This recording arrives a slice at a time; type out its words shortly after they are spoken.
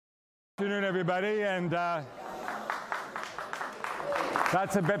Good afternoon, everybody, and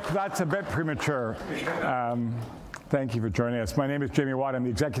that's a bit premature. Thank you for joining us. My name is Jamie Watt. I'm the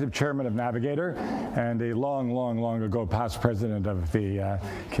Executive Chairman of Navigator and a long ago past president of the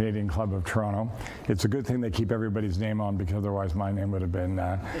Canadian Club of Toronto. It's a good thing they keep everybody's name on, because otherwise my name would have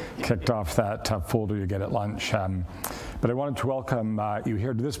been kicked off that folder you get at lunch. But I wanted to welcome you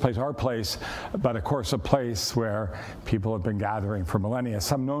here to this place, our place, but of course a place where people have been gathering for millennia,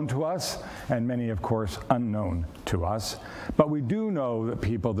 some known to us and many, of course, unknown to us. But we do know that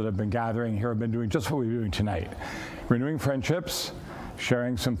people that have been gathering here have been doing just what we're doing tonight. Renewing friendships,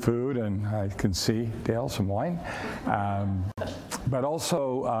 sharing some food, and I can see, Dale, some wine, but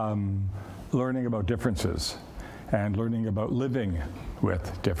also learning about differences and learning about living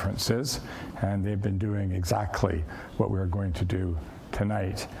with differences. And they've been doing exactly what we're going to do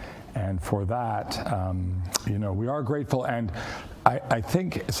tonight. And for that, we are grateful. And I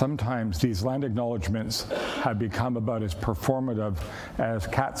think sometimes these land acknowledgements have become about as performative as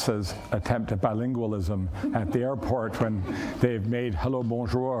Katz's attempt at bilingualism at the airport when they've made hello,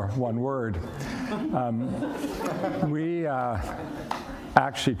 bonjour, one word. We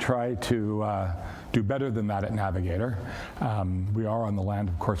actually try to do better than that at Navigator. We are on the land,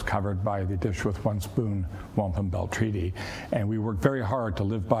 of course, covered by the Dish with One Spoon Wampum Belt Treaty, and we work very hard to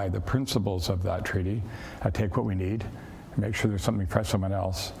live by the principles of that treaty, take what we need, make sure there's something for someone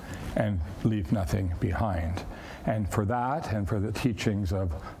else, and leave nothing behind. And for that, and for the teachings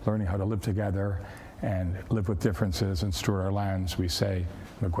of learning how to live together and live with differences and steward our lands, we say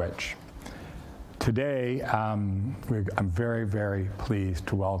miigwech. Today, I'm very pleased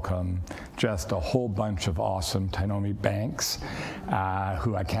to welcome just a whole bunch of awesome Tainomi Banks,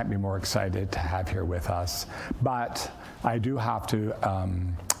 who I can't be more excited to have here with us. But I do have to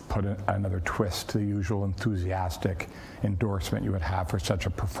put another twist to the usual enthusiastic endorsement you would have for such a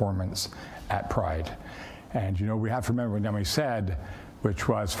performance at Pride. And we have to remember what Nemi said, which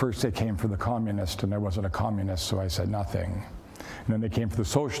was, first they came for the communist, and I wasn't a communist, so I said nothing. And then they came for the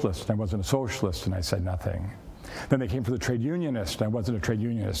socialist, and I wasn't a socialist, and I said nothing. Then they came for the trade unionist, and I wasn't a trade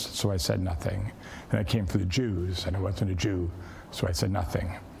unionist, so I said nothing. Then I came for the Jews, and I wasn't a Jew, so I said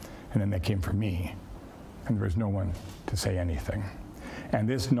nothing. And then they came for me, and there was no one to say anything. And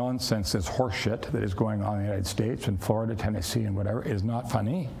this nonsense, this horseshit that is going on in the United States and Florida, Tennessee, and whatever is not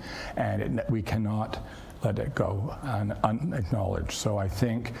funny, and we cannot let it go unacknowledged. So I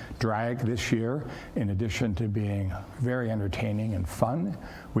think drag this year, in addition to being very entertaining and fun,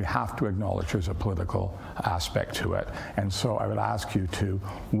 we have to acknowledge there's a political aspect to it. And so I would ask you to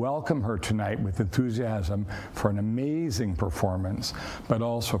welcome her tonight with enthusiasm for an amazing performance, but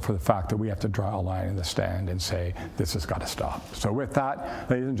also for the fact that we have to draw a line in the stand and say, this has got to stop. So with that,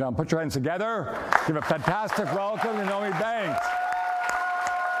 ladies and gentlemen, put your hands together. Give a fantastic welcome to Naomi Banks.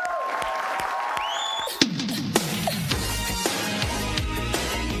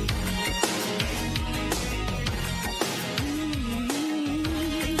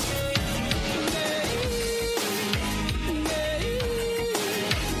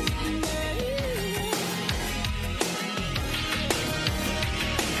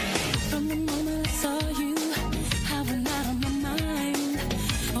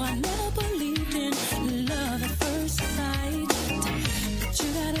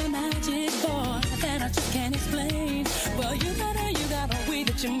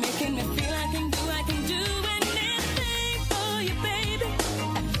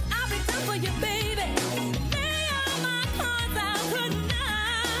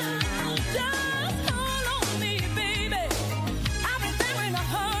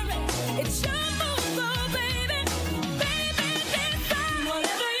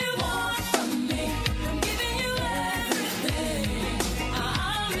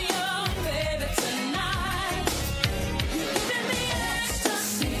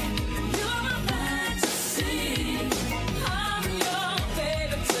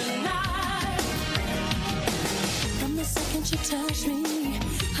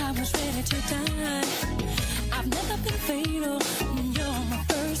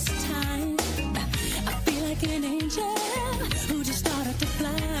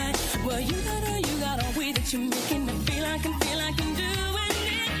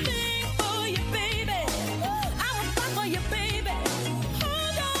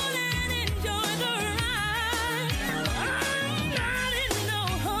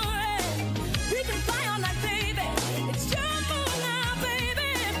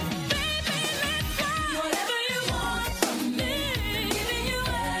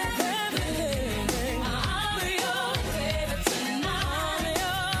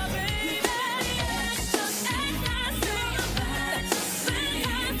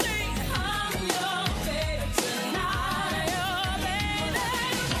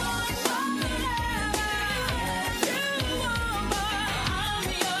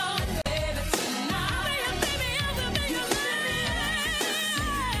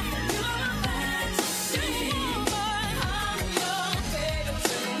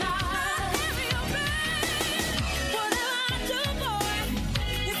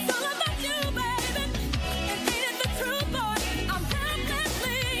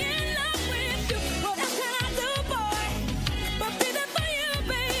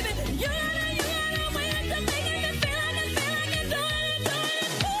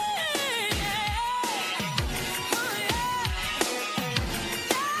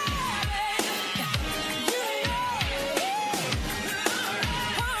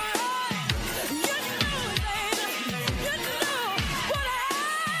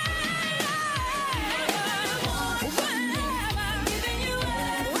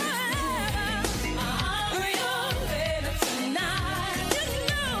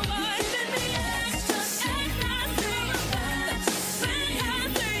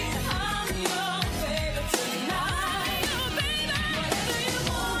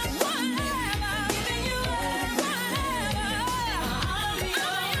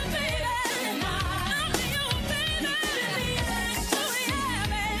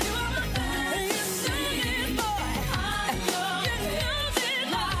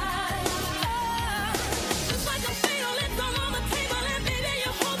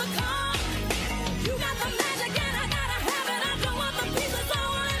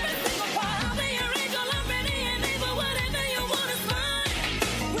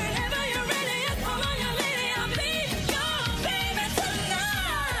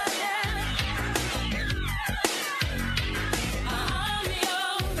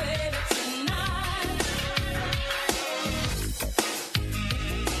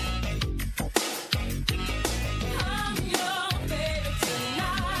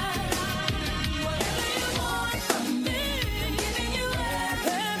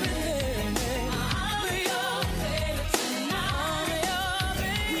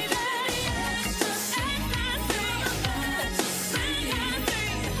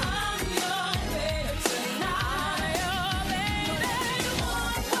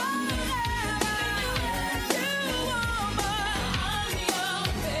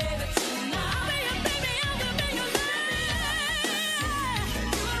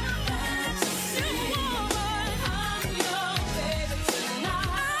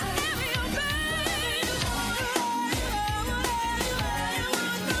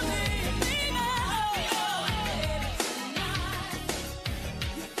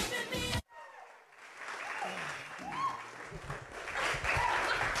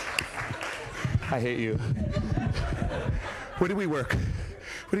 I hate you. Where do we work?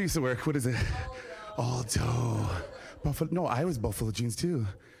 Where do you used to work? What is it? Aldo. Buffalo. No, I was Buffalo jeans too.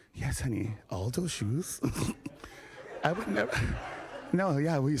 Yes, honey. Aldo shoes. I would never. No,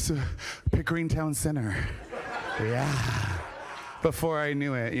 yeah, we used to Pickering Town Center. Yeah. Before I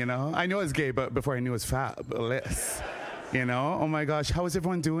knew it, you know. I knew I was gay, but before I knew it was fabulous. You know. Oh my gosh, how is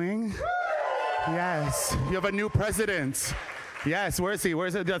everyone doing? Yes. You have a new president. Yes. Where is he? Where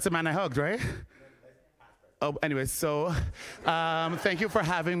is it? That's the man I hugged, right? Oh, anyway, so thank you for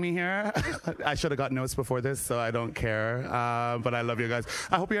having me here. I should have got notes before this, so I don't care. But I love you guys.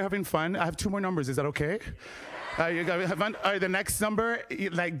 I hope you're having fun. I have 2 more numbers. Is that okay? You guys have fun? All right, the next number,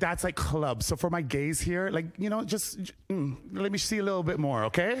 like that's like club. So for my gays here, like, you know, just let me see a little bit more,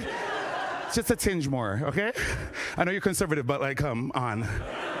 okay? Just a tinge more, okay? I know you're conservative, but like, come on.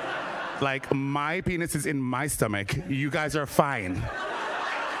 Like, my penis is in my stomach. You guys are fine.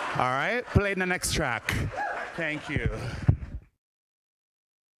 All right? Play the next track. Thank you.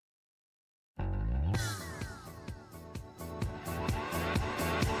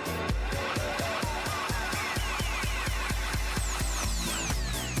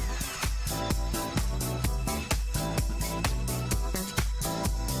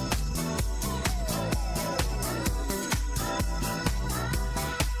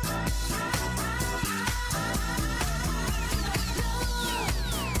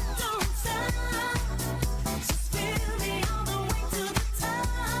 Don't stop, just feel me.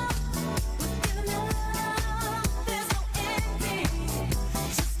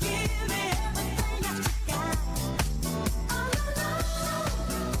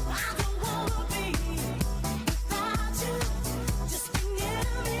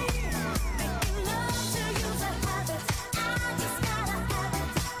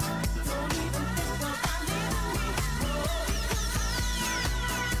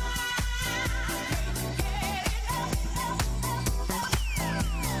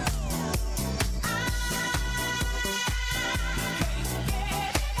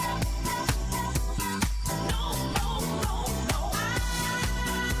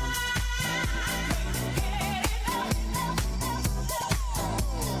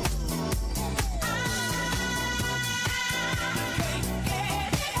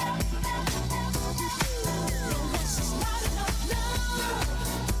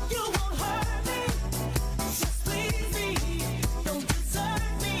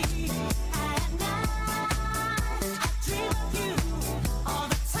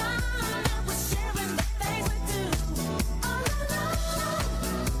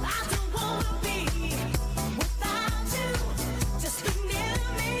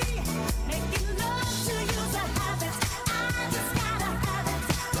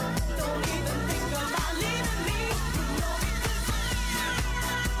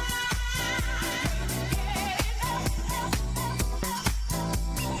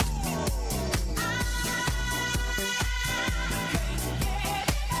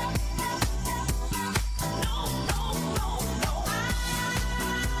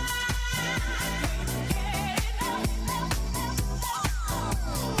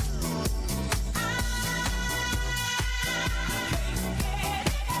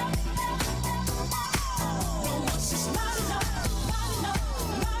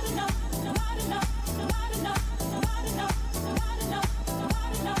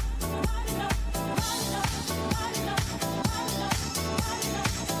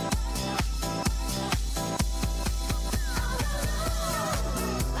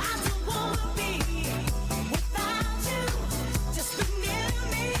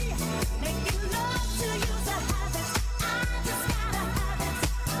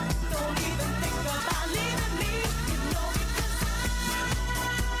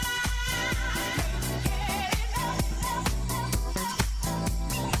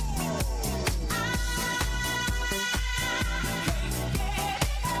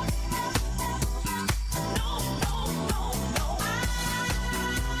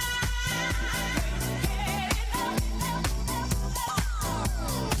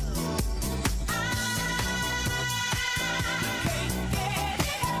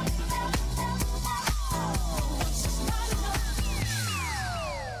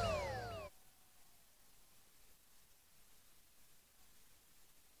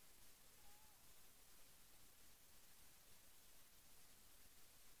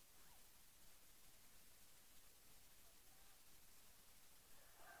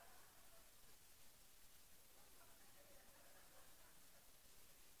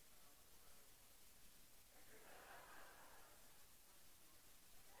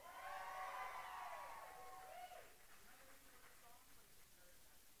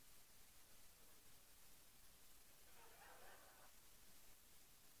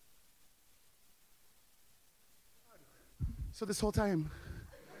 So this whole time,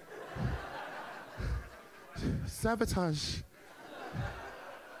 sabotage.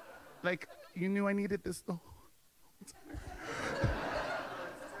 Like, you knew I needed this though.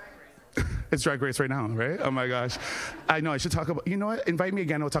 It's Drag Race right now, right? Oh my gosh. I know, I should talk about, you know what? Invite me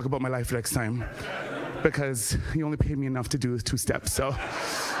again, I'll talk about my life next time. Because you only paid me enough to do 2 steps, so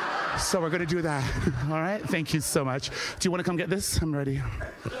we're gonna do that. All right, thank you so much. Do you wanna come get this? I'm ready.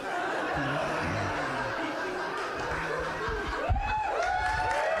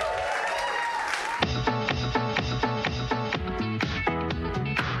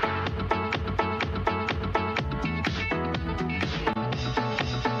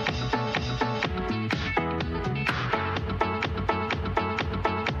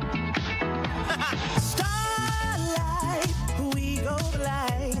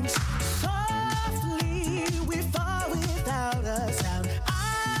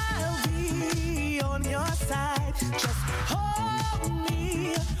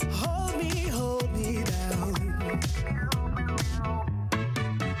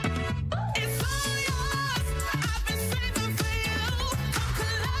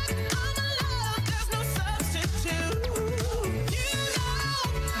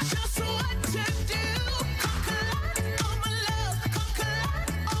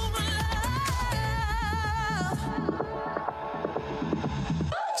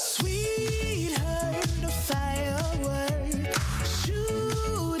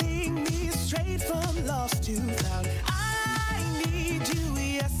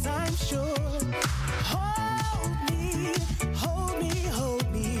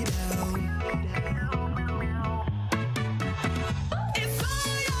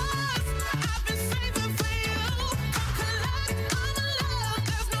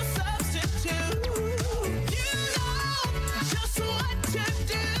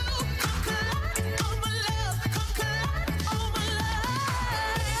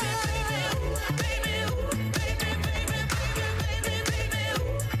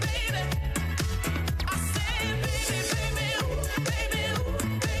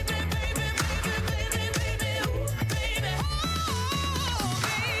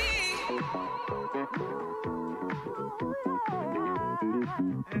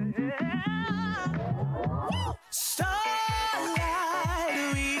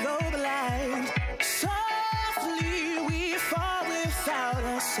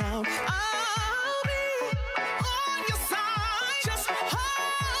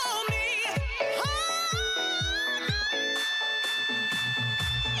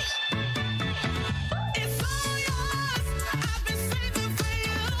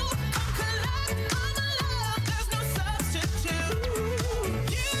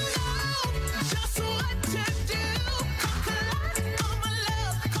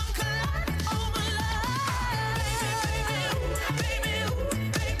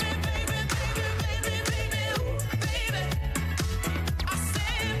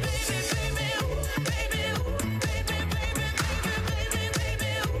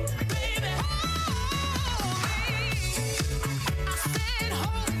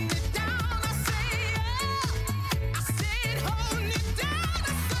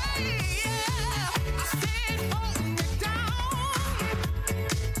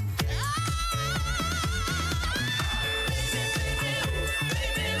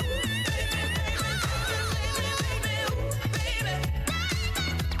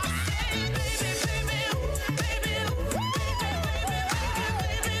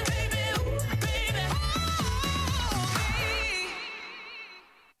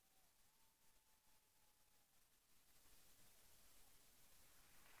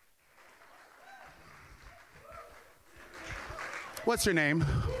 What's your name?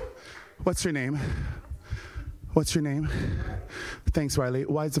 What's your name? What's your name? Thanks, Riley.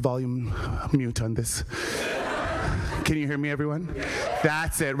 Why is the volume mute on this? Can you hear me, everyone?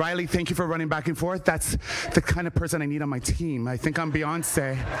 That's it. Riley, thank you for running back and forth. That's the kind of person I need on my team. I think I'm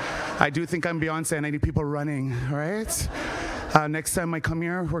Beyonce. I do think I'm Beyonce, and I need people running, all right? Next time I come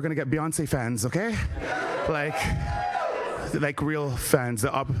here, we're going to get Beyonce fans, okay? Like real fans,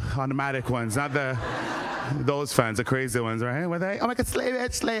 the automatic ones, not those fans, the crazy ones, right? Where they, oh my God, slay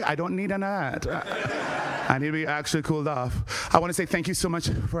it, slay. I don't need none of that. I need to be actually cooled off. I want to say thank you so much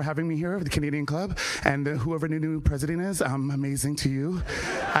for having me here at the Canadian Club, and whoever the new president is, amazing to you.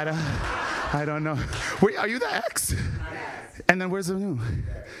 I don't know. Wait, are you the ex? And then where's the new?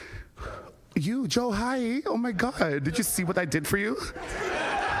 You, Joe, hi. Oh my God, did you see what I did for you?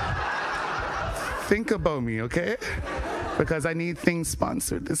 Think about me, okay? Because I need things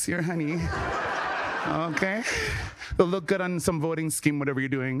sponsored this year, honey. Okay? It'll look good on some voting scheme, whatever you're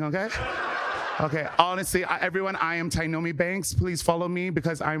doing, okay? Okay, honestly, everyone, I am Tainomi Banks. Please follow me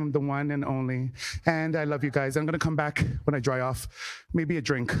because I'm the one and only. And I love you guys. I'm going to come back when I dry off. Maybe a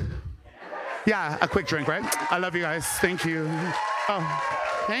drink. Yeah, a quick drink, right? I love you guys. Thank you.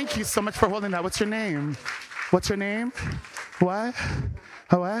 Oh, thank you so much for holding that. What's your name? What's your name? What?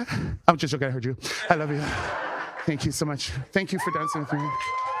 What? I'm just joking. I heard you. I love you. Thank you so much. Thank you for dancing with me.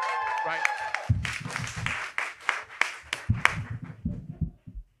 Right.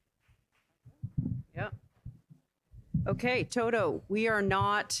 Yeah. Okay, Toto, we are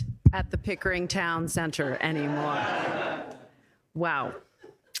not at the Pickering Town Center anymore. Wow.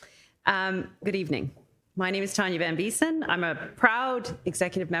 Good evening. My name is Tanya Van Biesen. I'm a proud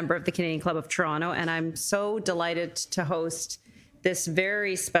executive member of the Canadian Club of Toronto, and I'm so delighted to host this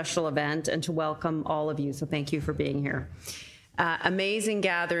very special event and to welcome all of you. So thank you for being here. Amazing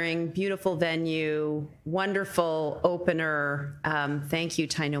gathering, beautiful venue, wonderful opener. Thank you,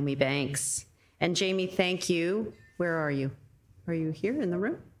 Tainomi Banks. And Jamie, thank you. Where are you? Are you here in the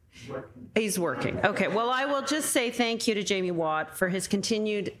room? He's working. Okay, well, I will just say thank you to Jamie Watt for his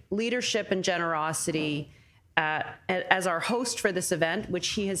continued leadership and generosity as our host for this event, which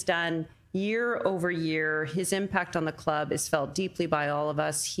he has done year over year. His impact on the club is felt deeply by all of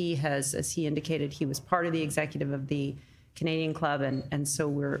us. He has, as he indicated, he was part of the executive of the Canadian Club, and so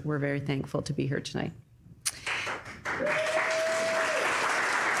we're very thankful to be here tonight.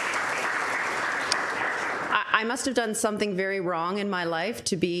 I must have done something very wrong in my life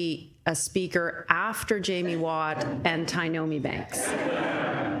to be a speaker after Jamie Watt and Tainomi Banks.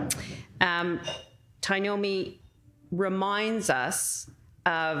 Tainomi reminds us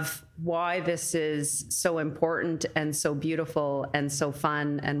of why this is so important and so beautiful and so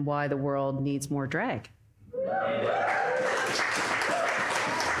fun and why the world needs more drag.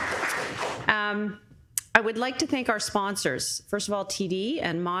 I would like to thank our sponsors. First of all, TD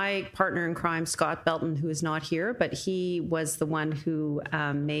and my partner in crime, Scott Belton, who is not here, but he was the one who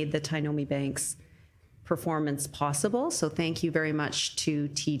made the Tainomi Banks performance possible. So thank you very much to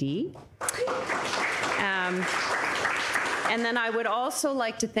TD. And then I would also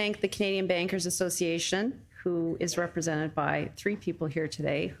like to thank the Canadian Bankers Association, who is represented by 3 people here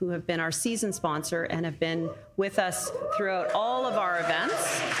today, who have been our season sponsor and have been with us throughout all of our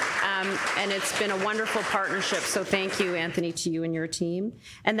events. And it's been a wonderful partnership. So thank you, Anthony, to you and your team.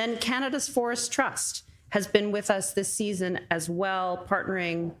 And then Canada's Forest Trust has been with us this season as well,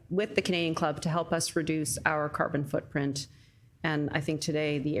 partnering with the Canadian Club to help us reduce our carbon footprint. And I think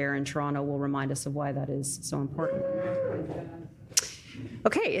today the air in Toronto will remind us of why that is so important.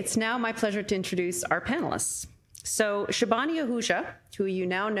 Okay, it's now my pleasure to introduce our panelists. So Shibani Ahuja, who you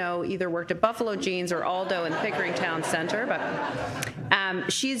now know either worked at Buffalo Jeans or Aldo in the Pickering Town Center, but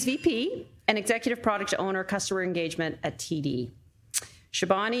she is VP and Executive Product Owner, Customer Engagement at TD.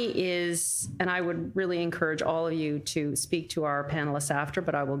 Shibani is, and I would really encourage all of you to speak to our panelists after,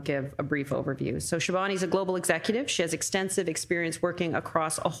 but I will give a brief overview. So Shibani is a global executive. She has extensive experience working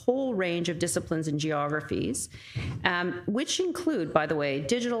across a whole range of disciplines and geographies, which include, by the way,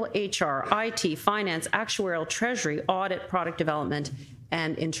 digital, HR, IT, finance, actuarial, treasury, audit, product development,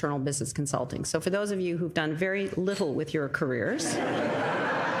 and internal business consulting. So for those of you who've done very little with your careers,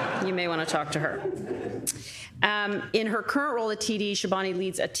 you may want to talk to her. In her current role at TD, Shibani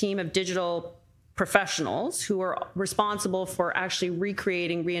leads a team of digital professionals who are responsible for actually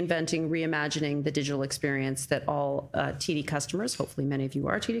recreating, reinventing, reimagining the digital experience that all TD customers, hopefully many of you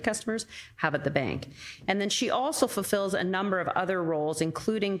are TD customers, have at the bank. And then she also fulfills a number of other roles,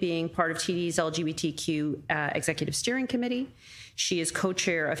 including being part of TD's LGBTQ Executive Steering Committee. She is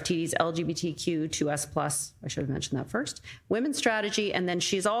co-chair of TD's LGBTQ2S+, I should have mentioned that first, Women's Strategy, and then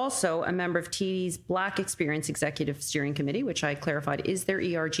she's also a member of TD's Black Experience Executive Steering Committee, which I clarified is their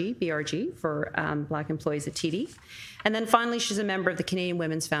BRG for Black employees at TD. And then finally, she's a member of the Canadian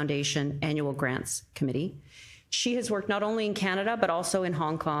Women's Foundation Annual Grants Committee. She has worked not only in Canada, but also in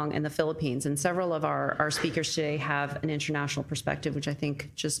Hong Kong and the Philippines, and several of our speakers today have an international perspective, which I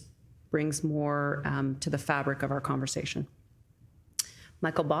think just brings more to the fabric of our conversation.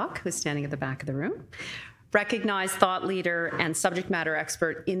 Michael Bach, who's standing at the back of the room, recognized thought leader and subject matter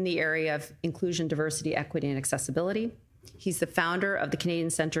expert in the area of inclusion, diversity, equity, and accessibility. He's the founder of the Canadian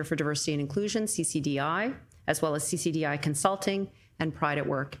Centre for Diversity and Inclusion, CCDI, as well as CCDI Consulting and Pride at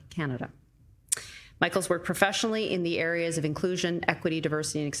Work Canada. Michael's worked professionally in the areas of inclusion, equity,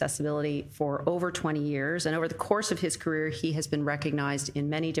 diversity, and accessibility for over 20 years. And over the course of his career, he has been recognized in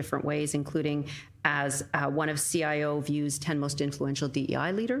many different ways, including as one of CIO View's 10 most influential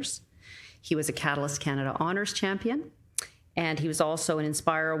DEI leaders. He was a Catalyst Canada Honours Champion. And he was also an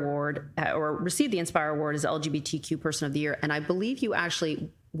Inspire Award, or received the Inspire Award as LGBTQ Person of the Year. And I believe you actually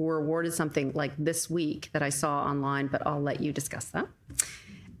were awarded something like this week that I saw online, but I'll let you discuss that.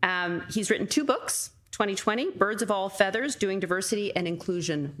 He's written 2 books. 2020, Birds of All Feathers, Doing Diversity and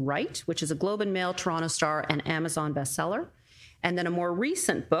Inclusion Right, which is a Globe and Mail, Toronto Star, and Amazon bestseller. And then a more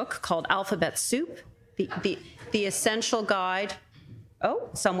recent book called Alphabet Soup, the Essential Guide. Oh,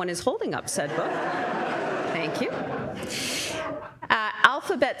 someone is holding up said book. Thank you.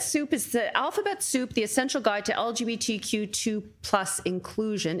 Alphabet Soup, The Essential Guide to LGBTQ2+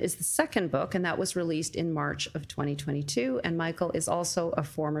 Inclusion is the second book, and that was released in March of 2022. And Michael is also a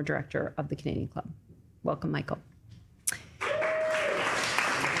former director of the Canadian Club. Welcome, Michael.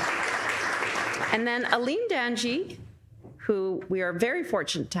 And then Alim Dhanji, who we are very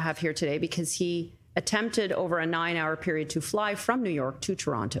fortunate to have here today because he attempted over a 9-hour period to fly from New York to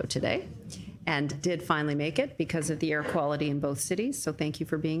Toronto today and did finally make it because of the air quality in both cities. So thank you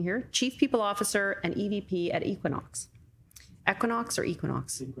for being here. Chief People Officer and EVP at Equinox. Equinox or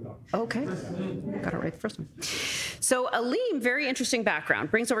Equinox? Equinox. Okay, got it right the first one. So Alim, very interesting background,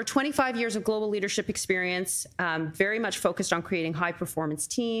 brings over 25 years of global leadership experience, very much focused on creating high-performance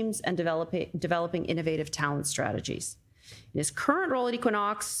teams and developing innovative talent strategies. In his current role at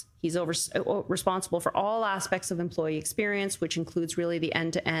Equinox, he's responsible for all aspects of employee experience, which includes really the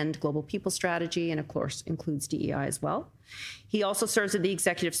end-to-end global people strategy and, of course, includes DEI as well. He also serves as the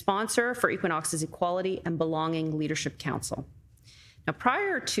executive sponsor for Equinox's Equality and Belonging Leadership Council. Now,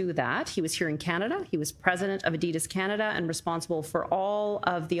 prior to that, he was here in Canada. He was president of Adidas Canada and responsible for all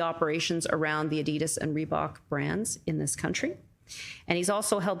of the operations around the Adidas and Reebok brands in this country. And he's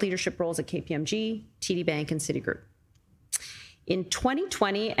also held leadership roles at KPMG, TD Bank, and Citigroup. In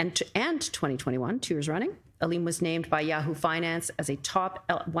 2020 and 2021, 2 years running, Alim was named by Yahoo Finance as a top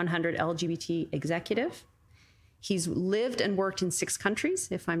 100 LGBT executive. He's lived and worked in 6 countries,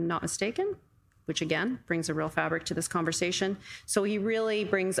 if I'm not mistaken, which again brings a real fabric to this conversation. So he really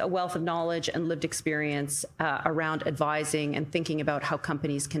brings a wealth of knowledge and lived experience around advising and thinking about how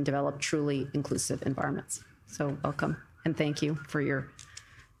companies can develop truly inclusive environments. So welcome and thank you for your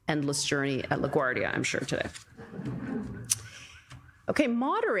endless journey at LaGuardia, I'm sure, today. Okay,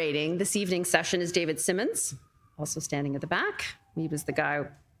 moderating this evening's session is David Simmonds, also standing at the back. He was the guy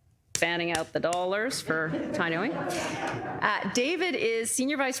fanning out the dollars for Tainoing. David is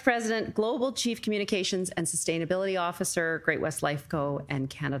Senior Vice President, Global Chief Communications and Sustainability Officer, Great West Lifeco and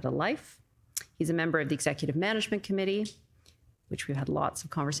Canada Life. He's a member of the Executive Management Committee, which we've had lots of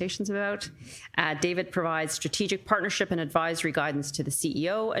conversations about. David provides strategic partnership and advisory guidance to the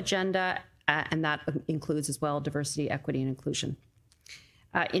CEO agenda, and that includes as well diversity, equity, and inclusion.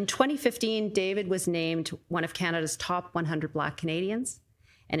 In 2015, David was named one of Canada's top 100 Black Canadians.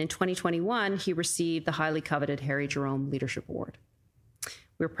 And in 2021, he received the highly coveted Harry Jerome Leadership Award.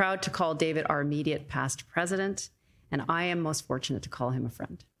 We're proud to call David our immediate past president, and I am most fortunate to call him a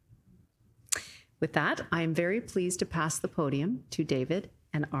friend. With that, I am very pleased to pass the podium to David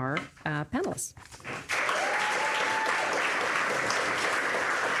and our panelists.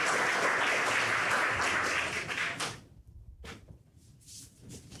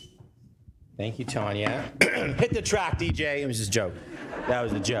 Thank you, Tanya. Hit the track, DJ. It was just a joke. That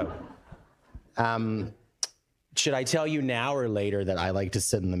was a joke. Should I tell you now or later that I like to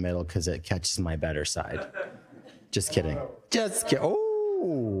sit in the middle because it catches my better side? Just kidding. Just kidding.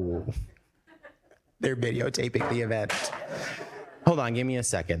 Oh, they're videotaping the event. Hold on, give me a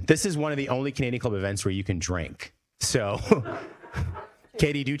second. This is one of the only Canadian Club events where you can drink. So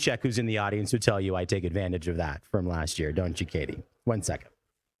Katie Duchek, who's in the audience, would tell you I take advantage of that from last year. Don't you, Katie? 1 second.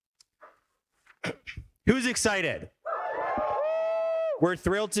 Who's excited? We're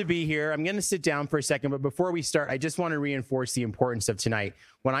thrilled to be here. I'm going to sit down for a second, but before we start, I just want to reinforce the importance of tonight.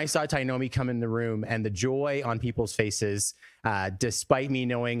 When I saw Tainomi come in the room and the joy on people's faces, despite me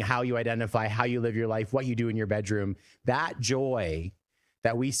knowing how you identify, how you live your life, what you do in your bedroom, that joy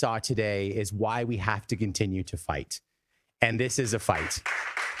that we saw today is why we have to continue to fight. And this is a fight.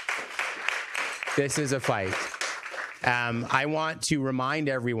 This is a fight. I want to remind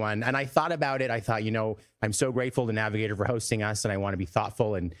everyone, and I thought about it, I thought, you know, I'm so grateful to Navigator for hosting us, and I want to be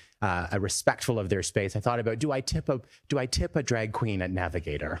thoughtful and respectful of their space. I thought about, do I tip a drag queen at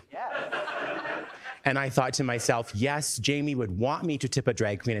Navigator? Yeah. And I thought to myself, yes, Jamie would want me to tip a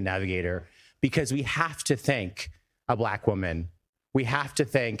drag queen at Navigator because we have to thank a Black woman. We have to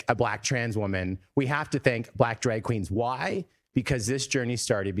thank a Black trans woman. We have to thank Black drag queens. Why? Because this journey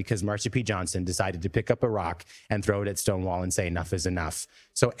started because Marsha P. Johnson decided to pick up a rock and throw it at Stonewall and say enough is enough.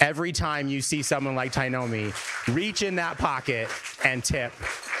 So every time you see someone like Tainomi, reach in that pocket and tip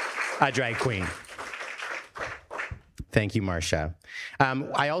a drag queen. Thank you, Marcia.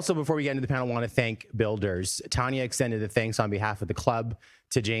 I also, before we get into the panel, want to thank builders. Tanya extended the thanks on behalf of the club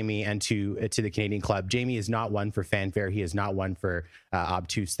to Jamie and to the Canadian Club. Jamie is not one for fanfare. He is not one for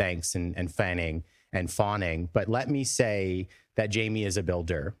obtuse thanks and fanning and fawning. But let me say that Jamie is a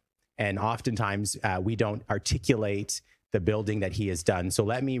builder. And oftentimes we don't articulate the building that he has done. So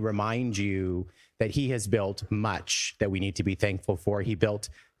let me remind you that he has built much that we need to be thankful for. He built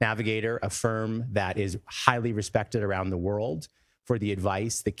Navigator, a firm that is highly respected around the world for the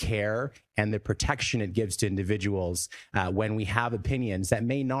advice, the care, and the protection it gives to individuals when we have opinions that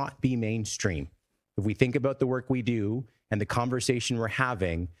may not be mainstream. If we think about the work we do and the conversation we're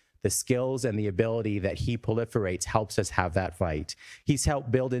having, the skills and the ability that he proliferates helps us have that fight. He's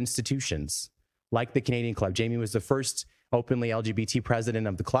helped build institutions like the Canadian Club. Jamie was the first openly LGBT president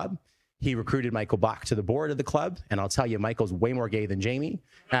of the club. He recruited Michael Bach to the board of the club. And I'll tell you, Michael's way more gay than Jamie.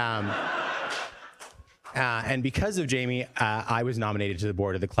 And because of Jamie, I was nominated to the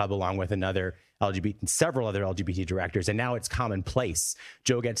board of the club along with several other LGBT directors. And now it's commonplace.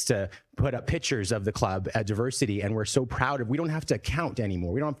 Joe gets to put up pictures of the club at diversity. And we're so proud of, we don't have to count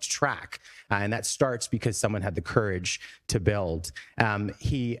anymore. We don't have to track. And that starts because someone had the courage to build.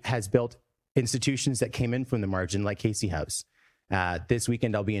 He has built institutions that came in from the margin, like Casey House. This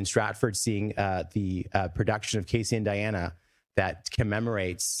weekend, I'll be in Stratford seeing the production of Casey and Diana that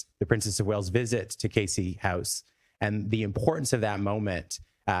commemorates the Princess of Wales' visit to Casey House. And the importance of that moment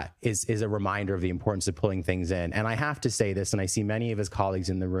is a reminder of the importance of pulling things in. And I have to say this, and I see many of his colleagues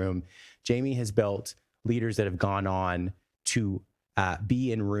in the room, Jamie has built leaders that have gone on to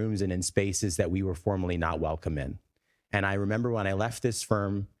be in rooms and in spaces that we were formerly not welcome in. And I remember when I left this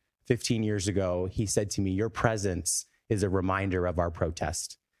firm 15 years ago, he said to me, your presence is a reminder of our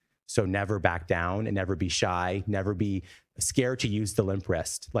protest. So never back down and never be shy, never be scared to use the limp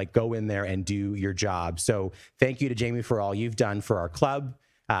wrist. Like, go in there and do your job. So thank you to Jamie for all you've done for our club,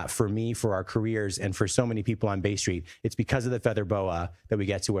 for me, for our careers, and for so many people on Bay Street. It's because of the feather boa that we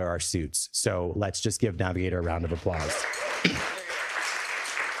get to wear our suits. So let's just give Navigator a round of applause.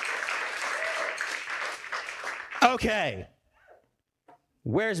 Okay.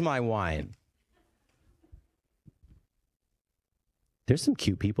 Where's my wine? There's some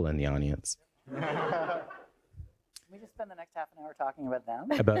cute people in the audience. Can we just spend the next half an hour talking about them?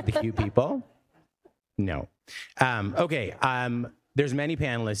 About the cute people? No. Okay. There's many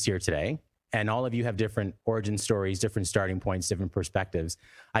panelists here today, and all of you have different origin stories, different starting points, different perspectives.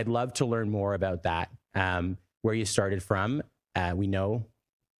 I'd love to learn more about that, where you started from. We know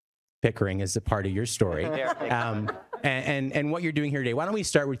Pickering is a part of your story. And what you're doing here today. Why don't we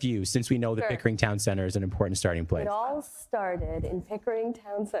start with you, since we know that Pickering Town Center is an important starting place. It all started in Pickering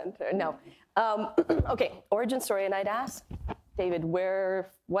Town Center. No. Okay, origin story. And I'd ask David,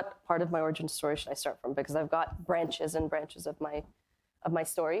 what part of my origin story should I start from? Because I've got branches and branches of my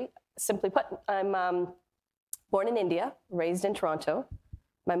story. Simply put, I'm born in India, raised in Toronto.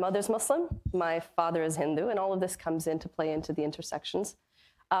 My mother's Muslim, my father is Hindu, and all of this comes into play into the intersections.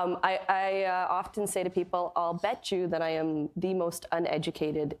 I often say to people, I'll bet you that I am the most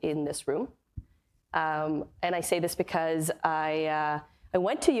uneducated in this room. And I say this because I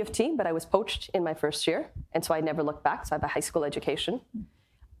went to U of T, but I was poached in my first year, and so I never looked back, so I have a high school education.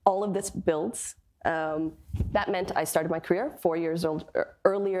 All of this builds. That meant I started my career 4 years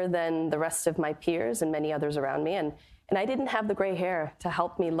earlier than the rest of my peers and many others around me, and I didn't have the gray hair to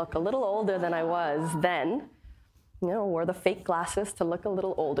help me look a little older than I was then. Wore the fake glasses to look a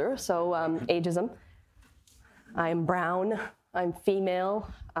little older, so ageism. I'm brown, I'm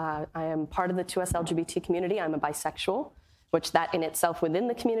female, I am part of the 2S LGBT community, I'm a bisexual, which that in itself within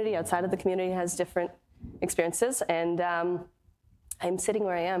the community, outside of the community, has different experiences, and I'm sitting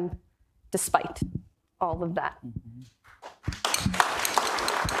where I am despite all of that.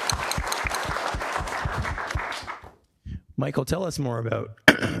 Michael, tell us more about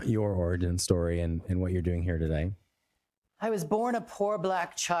your origin story and what you're doing here today. I was born a poor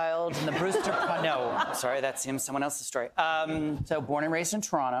black child in the Brewster... No, sorry, that's someone else's story. So born and raised in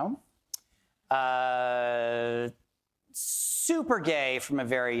Toronto. Super gay from a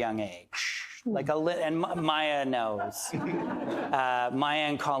very young age. And Maya knows. Maya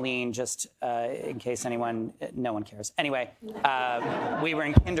and Colleen, just in case no one cares. Anyway, we were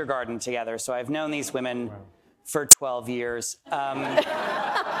in kindergarten together, so I've known these women for 12 years.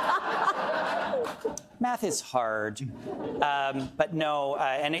 Math is hard, but no,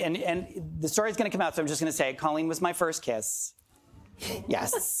 and the story's gonna come out, so I'm just gonna say, Colleen was my first kiss.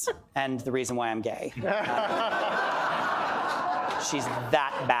 Yes, and the reason why I'm gay. She's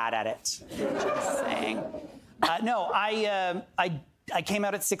that bad at it, just saying. No, I I came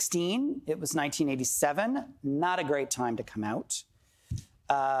out at 16. It was 1987. Not a great time to come out.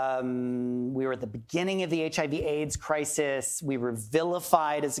 We were at the beginning of the HIV/AIDS crisis. We were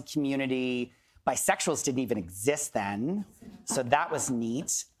vilified as a community. Bisexuals didn't even exist then, so that was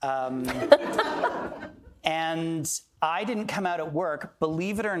neat. And I didn't come out at work,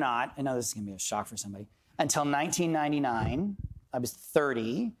 believe it or not, I know this is gonna be a shock for somebody, until 1999. I was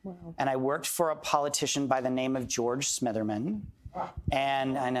 30, and I worked for a politician by the name of George Smitherman.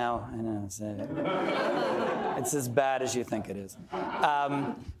 And I know, it's as bad as you think it is.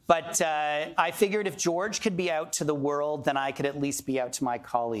 But I figured if George could be out to the world, then I could at least be out to my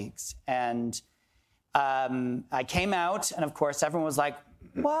colleagues. And I came out, and of course, everyone was like,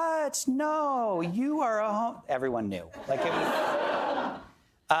 what? No, you are everyone knew. Like it was.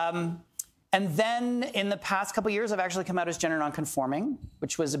 And then in the past couple years, I've actually come out as gender nonconforming,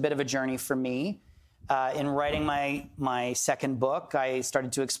 which was a bit of a journey for me. In writing my second book, I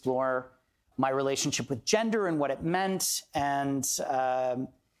started to explore my relationship with gender and what it meant. And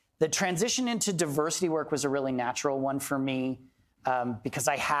the transition into diversity work was a really natural one for me because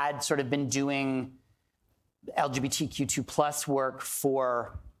I had sort of been doing LGBTQ2+ work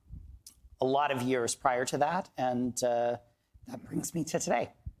for a lot of years prior to that. And that brings me to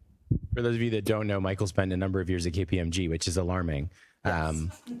today. For those of you that don't know, Michael spent a number of years at KPMG, which is alarming. Yes.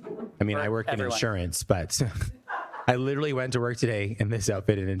 I mean, I work in insurance, but I literally went to work today in this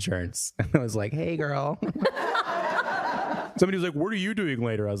outfit in insurance. I was like, hey, girl. Somebody was like, what are you doing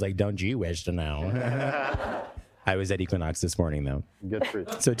later? I was like, don't you wish to know? I was at Equinox this morning, though. Good for you.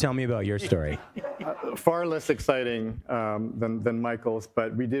 So tell me about your story. Far less exciting than Michael's,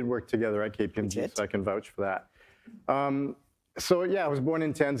 but we did work together at KPMG, so I can vouch for that. So yeah, I was born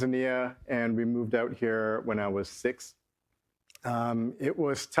in Tanzania, and we moved out here when I was 6. It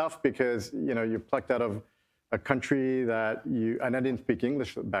was tough because, you know, you're plucked out of a country that and I didn't speak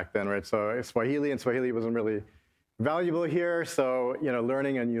English back then, right? So it's Swahili, and Swahili wasn't really valuable here. So, you know,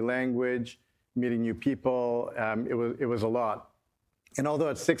 learning a new language, meeting new people, it was a lot. And although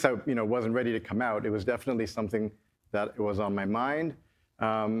at 6, I, you know, wasn't ready to come out, it was definitely something that was on my mind.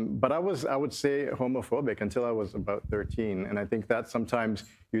 But I would say, homophobic until I was about 13. And I think that sometimes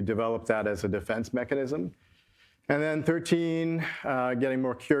you develop that as a defense mechanism. And then 13, getting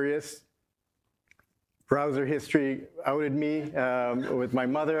more curious. Browser history outed me with my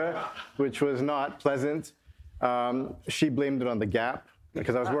mother, which was not pleasant. She blamed it on the Gap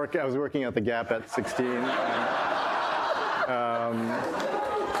because I was working at the Gap at 16.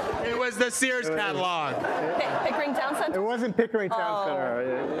 It was the Sears catalog. Pickering Town Center? It wasn't Pickering Town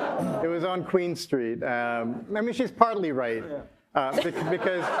Center. It was on Queen Street. I mean, she's partly right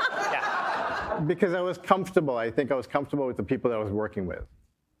because I was comfortable. I think I was comfortable with the people that I was working with.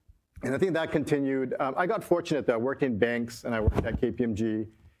 And I think that continued. I got fortunate that I worked in banks and I worked at KPMG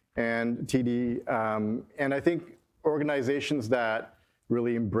and TD. And I think organizations that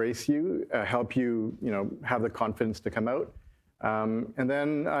really embrace you, help you, you know, have the confidence to come out. And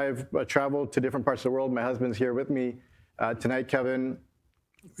then I've traveled to different parts of the world. My husband's here with me tonight, Kevin.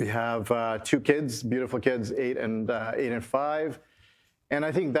 We have 2 kids, beautiful kids, 8 and 5. And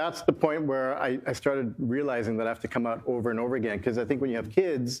I think that's the point where I started realizing that I have to come out over and over again. Because I think when you have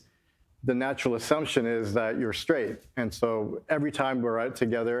kids, the natural assumption is that you're straight. And so every time we're out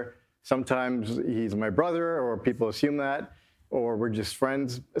together, sometimes he's my brother, or people assume that, or we're just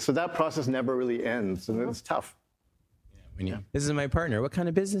friends. So that process never really ends, and it's tough. This is my partner. What kind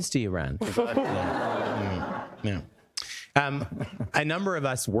of business do you run? Yeah. A number of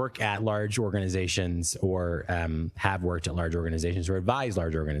us work at large organizations or have worked at large organizations or advise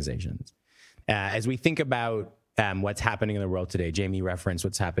large organizations. As we think about what's happening in the world today, Jamie referenced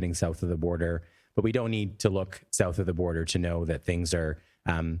what's happening south of the border, but we don't need to look south of the border to know that things are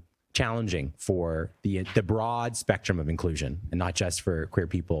challenging for the broad spectrum of inclusion, and not just for queer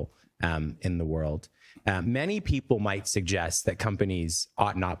people in the world. Many people might suggest that companies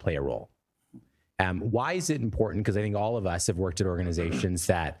ought not play a role. Why is it important? Because I think all of us have worked at organizations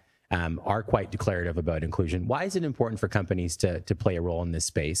that are quite declarative about inclusion. Why is it important for companies to play a role in this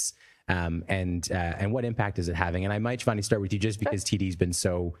space? And what impact is it having? And I might, Shibani, start with you just because TD's been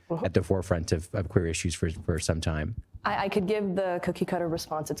so at the forefront of queer issues for some time. I could give the cookie cutter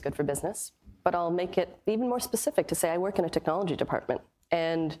response, it's good for business, but I'll make it even more specific to say I work in a technology department.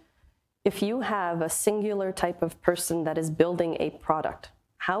 And if you have a singular type of person that is building a product,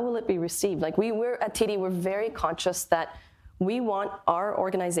 how will it be received? Like we're at TD, we're very conscious that we want our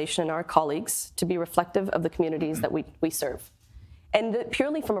organization and our colleagues to be reflective of the communities that we serve. And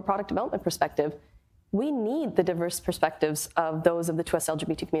purely from a product development perspective, we need the diverse perspectives of those of the 2S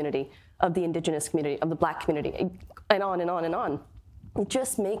LGBT community, of the Indigenous community, of the Black community, and on and on and on. it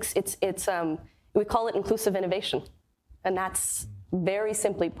just makes we call it inclusive innovation, and that's very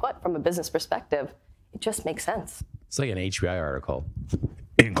simply put from a business perspective. It just makes sense. It's like an HBI article.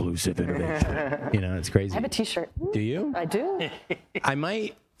 Inclusive innovation. You know, it's crazy. I have a T-shirt. Do you? I do. I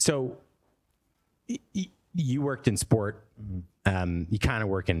might. So you worked in sport. You kind of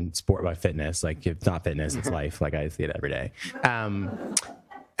work in sport by fitness. Like, if it's not fitness, it's life. Like, I see it every day.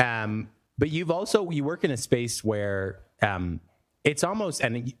 But you work in a space where it's almost,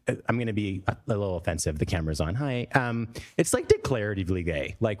 and I'm going to be a little offensive. The camera's on. Hi. It's like declaratively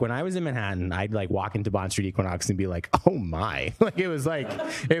gay. Like, when I was in Manhattan, I'd like walk into Bond Street Equinox and be like, oh my, like it was like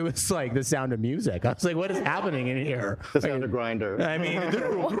the Sound of Music. I was like, what is happening in here? The Sound of Grinder. I mean,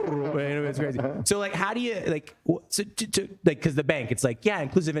 it was crazy. So like, how do you like, because the bank, it's like, yeah,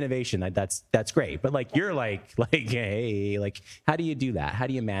 inclusive innovation. That's great. But like, you're like, hey, like, how do you do that? How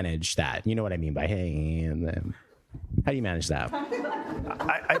do you manage that? You know what I mean by hey, and then. How do you manage that?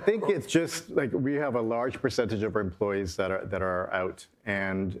 I think it's just like we have a large percentage of our employees that are out,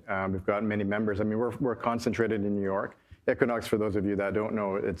 and we've got many members. I mean, we're concentrated in New York. Equinox, for those of you that don't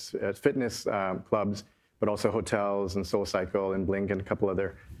know, it's fitness clubs, but also hotels and SoulCycle and Blink and a couple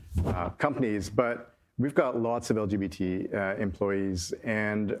other companies. But we've got lots of LGBT employees,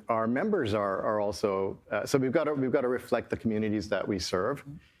 and our members are also. So we've got to reflect the communities that we serve.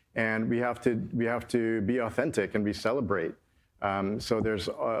 And we have to be authentic, and we celebrate. So there's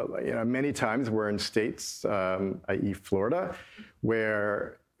many times we're in states, i.e. Florida,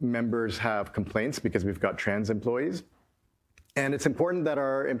 where members have complaints because we've got trans employees, and it's important that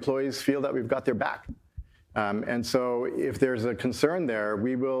our employees feel that we've got their back. And so if there's a concern there,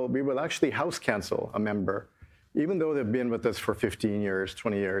 we will actually house cancel a member, even though they've been with us for 15 years,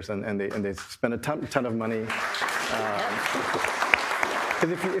 20 years, and they spend a ton of money.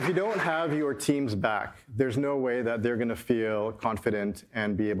 Because if you don't have your team's back, there's no way that they're going to feel confident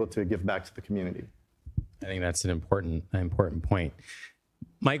and be able to give back to the community. I think that's an important point.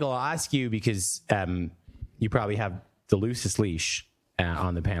 Michael, I'll ask you because you probably have the loosest leash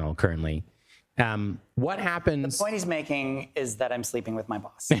on the panel currently. What happens? The point he's making is that I'm sleeping with my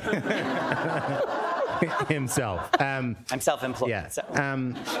boss. Himself. I'm self-employed. Yeah. So.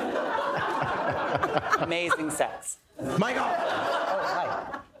 Amazing sets. Michael.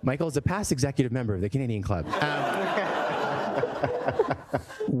 Michael is a past executive member of the Canadian Club.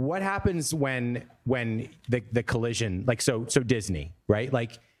 What happens when the collision, like so Disney, right?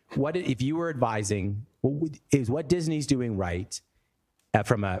 Like, what if you were advising? What Disney's doing right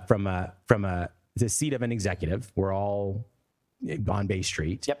from the seat of an executive? We're all on Bay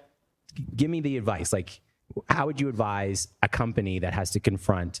Street. Yep. Give me the advice. Like, how would you advise a company that has to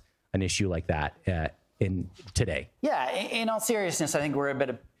confront an issue like that in today? Yeah. In all seriousness, I think we're a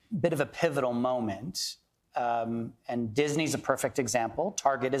bit of a pivotal moment. And Disney's a perfect example.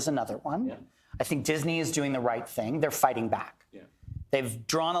 Target is another one. Yeah. I think Disney is doing the right thing. They're fighting back. Yeah. They've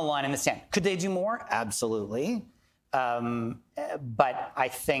drawn a line in the sand. Could they do more? Absolutely. But I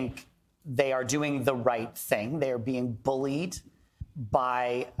think they are doing the right thing. They are being bullied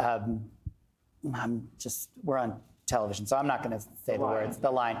by, we're on television, so I'm not going to say the words,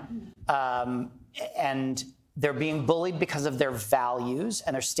 the line. And they're being bullied because of their values,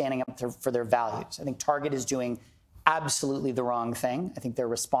 and they're standing up for their values. I think Target is doing absolutely the wrong thing. I think their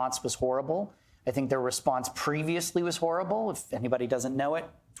response was horrible. I think their response previously was horrible. If anybody doesn't know it,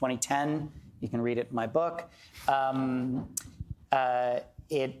 2010, you can read it in my book.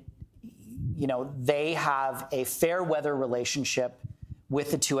 They have a fair weather relationship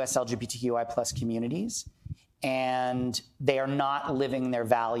with the 2S LGBTQI+ communities, and they are not living their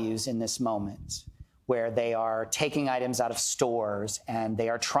values in this moment, where they are taking items out of stores and they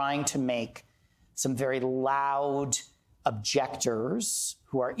are trying to make some very loud objectors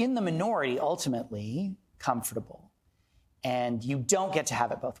who are in the minority ultimately comfortable. And you don't get to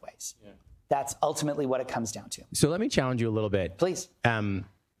have it both ways. Yeah. That's ultimately what it comes down to. So let me challenge you a little bit. Please. On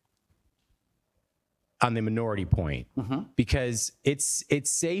the minority point, because it's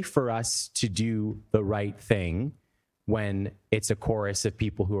safe for us to do the right thing when it's a chorus of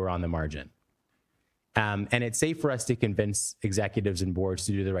people who are on the margin. And it's safe for us to convince executives and boards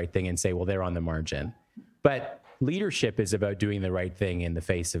to do the right thing and say, well, they're on the margin. But leadership is about doing the right thing in the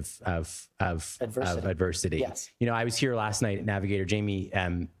face of adversity. Yes. You know, I was here last night. Navigator Jamie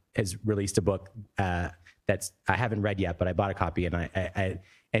has released a book that's I haven't read yet, but I bought a copy,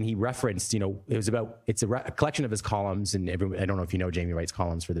 and he referenced, it's a collection of his columns, and I don't know if you know, Jamie writes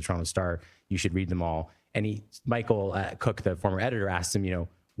columns for the Toronto Star. You should read them all. And Michael Cook, the former editor, asked him,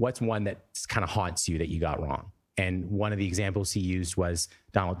 what's one that kind of haunts you that you got wrong? And one of the examples he used was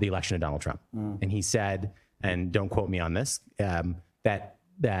the election of Donald Trump. And he said, and don't quote me on this, that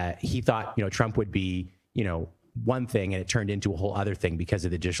he thought, Trump would be, one thing, and it turned into a whole other thing because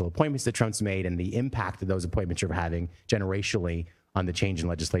of the additional appointments that Trump's made and the impact that those appointments are having generationally on the change in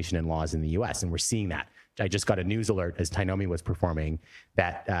legislation and laws in the U.S. And we're seeing that. I just got a news alert as Tainomi was performing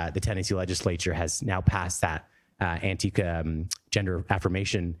that the Tennessee legislature has now passed that anti-gender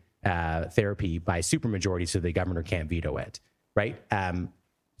affirmation therapy by a supermajority, so the governor can't veto it, right?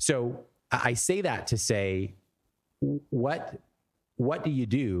 So I say that to say, what do you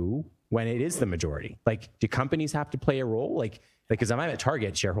do when it is the majority? Like, do companies have to play a role? Like, because I'm at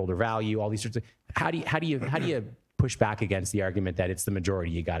Target, shareholder value, all these sorts of. How do you push back against the argument that it's the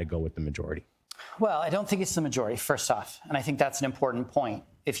majority? You got to go with the majority. Well, I don't think it's the majority, first off, and I think that's an important point.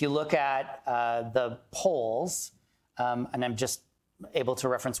 If you look at the polls, and I'm just able to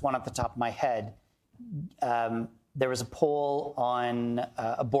reference one at the top of my head, there was a poll on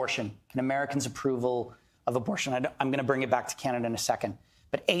abortion, and Americans' approval of abortion. I'm going to bring it back to Canada in a second.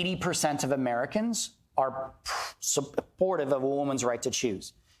 But 80% of Americans are supportive of a woman's right to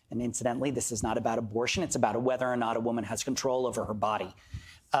choose. And incidentally, this is not about abortion. It's about whether or not a woman has control over her body.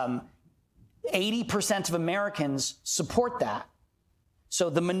 80% of Americans support that. So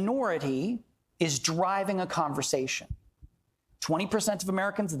the minority is driving a conversation. 20% of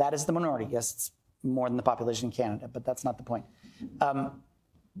Americans, that is the minority. Yes, it's more than the population in Canada, but that's not the point.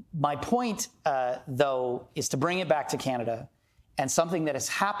 My point, though, is to bring it back to Canada and something that has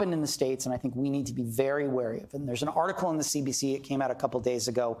happened in the States, and I think we need to be very wary of. And there's an article in the CBC, it came out a couple days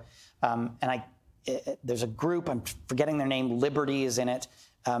ago, there's a group, I'm forgetting their name, Liberty is in it.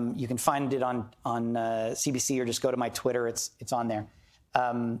 You can find it on CBC or just go to my Twitter, it's on there.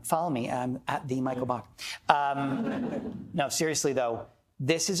 Follow me, I'm at the Michael Bach. No, seriously though,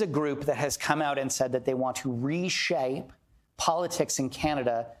 this is a group that has come out and said that they want to reshape politics in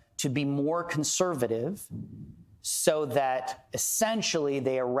Canada to be more conservative so that essentially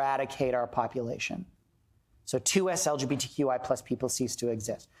they eradicate our population. So 2S LGBTQI plus people cease to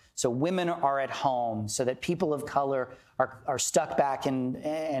exist. So women are at home, so that people of color are stuck back in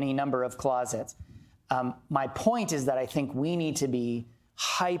any number of closets. My point is that I think we need to be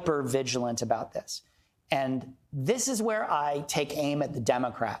hyper vigilant about this. And this is where I take aim at the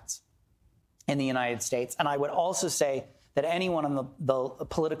Democrats in the United States. And I would also say that anyone on the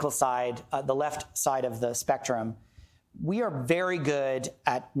political side, the left side of the spectrum, we are very good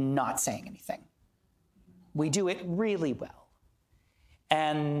at not saying anything. We do it really well.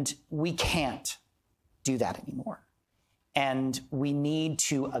 And we can't do that anymore. And we need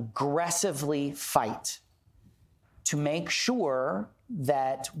to aggressively fight to make sure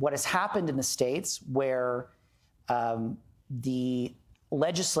that what has happened in the States, where the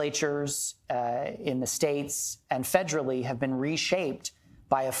legislatures in the states and federally have been reshaped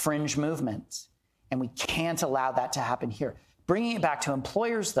by a fringe movement. And we can't allow that to happen here. Bringing it back to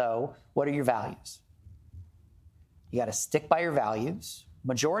employers, though, what are your values? You got to stick by your values,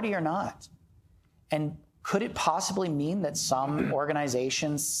 majority or not. And could it possibly mean that some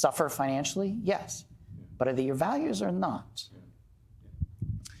organizations suffer financially? Yes. But are they your values or not?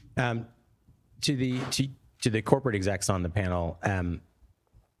 To the corporate execs on the panel,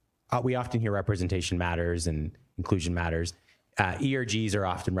 we often hear representation matters and inclusion matters. ERGs are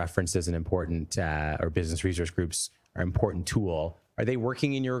often referenced as an important, or business resource groups are an important tool. Are they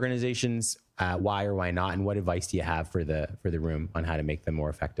working in your organizations? Why or why not? And what advice do you have for the room on how to make them more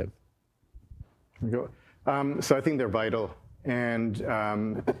effective? So I think they're vital.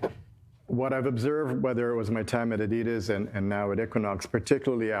 And what I've observed, whether it was my time at Adidas and now at Equinox,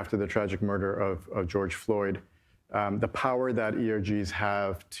 particularly after the tragic murder of George Floyd, the power that ERGs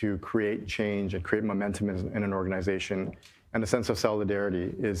have to create change and create momentum in an organization and a sense of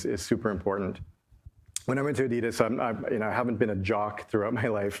solidarity is super important. When I went to Adidas, I haven't been a jock throughout my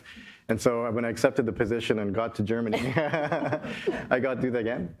life. And so when I accepted the position and got to Germany, I got to do that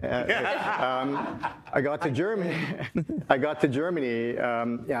again. I got to Germany.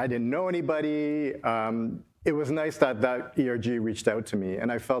 I didn't know anybody. It was nice that ERG reached out to me,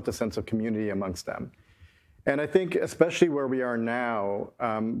 and I felt a sense of community amongst them. And I think especially where we are now,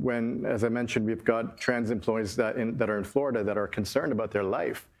 when, as I mentioned, we've got trans employees that are in Florida that are concerned about their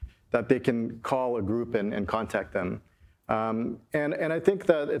life, that they can call a group and contact them. And I think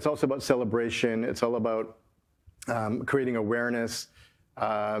that it's also about celebration. It's all about creating awareness.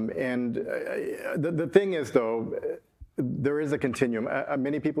 And the thing is, though, there is a continuum.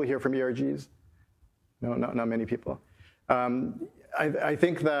 Many people hear from ERGs? No, not many people. I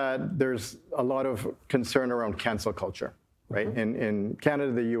think that there's a lot of concern around cancel culture, right? In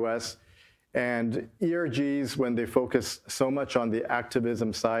Canada, the US, and ERGs, when they focus so much on the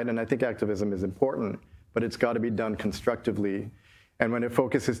activism side, and I think activism is important, but it's got to be done constructively. And when it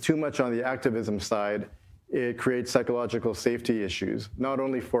focuses too much on the activism side, it creates psychological safety issues, not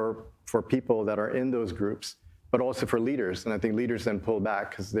only for people that are in those groups, but also for leaders. And I think leaders then pull back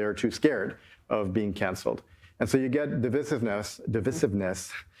because they're too scared of being canceled. And so you get divisiveness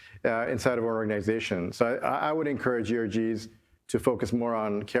inside of an organization. So I would encourage ERGs to focus more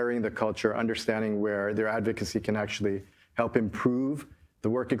on carrying the culture, understanding where their advocacy can actually help improve the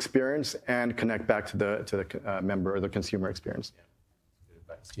work experience and connect back to the member or the consumer experience.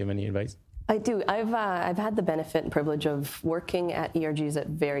 Do you have any advice? I do. I've had the benefit and privilege of working at ERGs at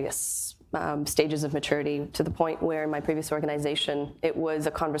various stages of maturity, to the point where in my previous organization, it was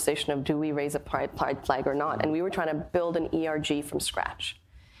a conversation of, do we raise a pride flag or not? And we were trying to build an ERG from scratch.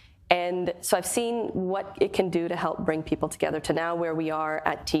 And so I've seen what it can do to help bring people together, to now where we are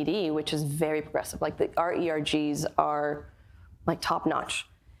at TD, which is very progressive. Like our ERGs are like top notch.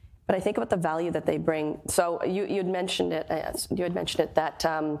 But I think about the value that they bring. So you had mentioned it. That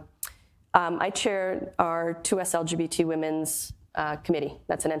I chair our 2S LGBT women's committee.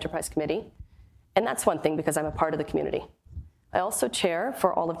 That's an enterprise committee. And that's one thing because I'm a part of the community. I also chair,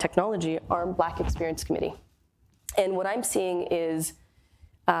 for all of technology, our Black Experience Committee. And what I'm seeing is,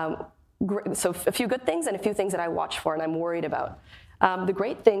 so a few good things and a few things that I watch for and I'm worried about. The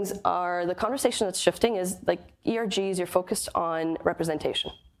great things are the conversation that's shifting is, like, ERGs, you're focused on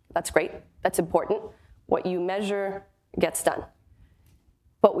representation. That's great. That's important. What you measure gets done.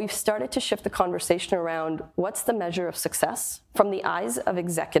 But we've started to shift the conversation around what's the measure of success from the eyes of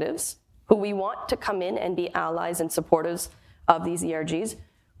executives who we want to come in and be allies and supporters of these ERGs.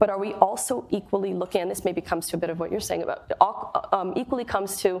 But are we also equally looking, and this maybe comes to a bit of what you're saying about, equally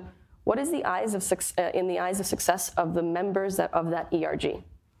comes to what is the eyes of in the eyes of success of the members of that ERG?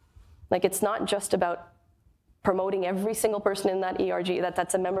 Like, it's not just about promoting every single person in that ERG,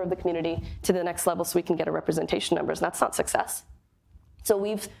 that's a member of the community, to the next level so we can get a representation numbers. That's not success. So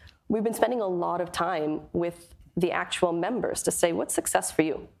we've been spending a lot of time with the actual members to say, what's success for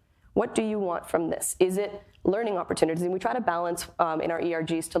you? What do you want from this? Is it learning opportunities? And we try to balance in our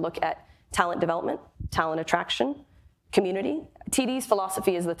ERGs to look at talent development, talent attraction, community. TD's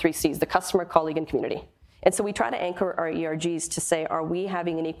philosophy is the 3 C's, the customer, colleague, and community. And so we try to anchor our ERGs to say, are we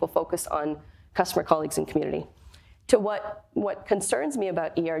having an equal focus on customer, colleagues, and community? To what concerns me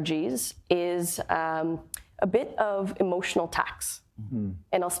about ERGs is a bit of emotional tax. Mm-hmm.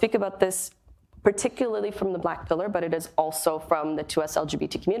 And I'll speak about this particularly from the Black Pillar, but it is also from the 2S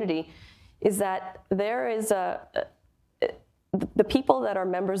LGBT community, is that there is the people that are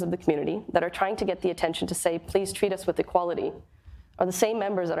members of the community that are trying to get the attention to say, please treat us with equality, are the same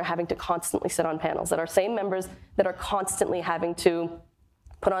members that are having to constantly sit on panels, that are same members that are constantly having to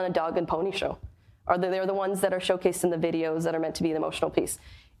put on a dog and pony show. They're the ones that are showcased in the videos that are meant to be an emotional piece,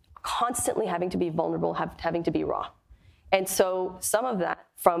 constantly having to be vulnerable, having to be raw. And so some of that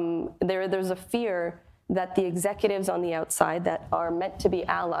there's a fear that the executives on the outside that are meant to be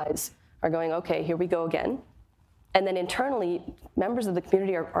allies are going, okay, here we go again. And then internally, members of the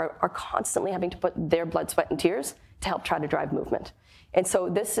community are constantly having to put their blood, sweat, and tears to help try to drive movement. And so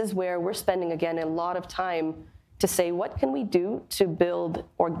this is where we're spending, again, a lot of time to say, what can we do to build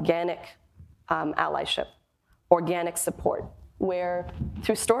organic allyship, organic support, where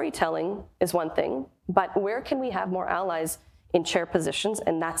through storytelling is one thing, but where can we have more allies in chair positions,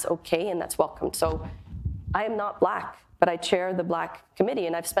 and that's okay and that's welcome. So I am not Black, but I chair the Black committee,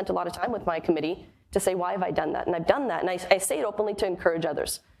 and I've spent a lot of time with my committee to say, why have I done that? And I've done that, and I say it openly to encourage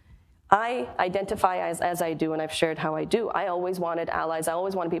others. I identify as I do, and I've shared how I do. I always wanted allies. I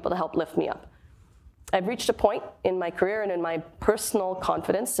always wanted people to help lift me up. I've reached a point in my career and in my personal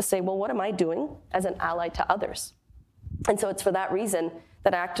confidence to say, well, what am I doing as an ally to others? And so it's for that reason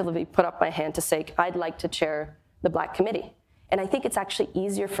that I actively put up my hand to say, I'd like to chair the Black committee. And I think it's actually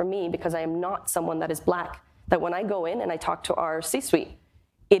easier for me because I am not someone that is Black, that when I go in and I talk to our C-suite,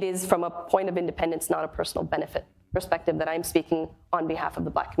 it is from a point of independence, not a personal benefit perspective, that I'm speaking on behalf of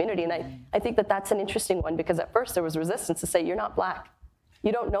the Black community. And I think that that's an interesting one, because at first there was resistance to say, you're not Black.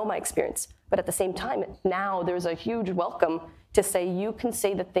 You don't know my experience. But at the same time, now there's a huge welcome to say, you can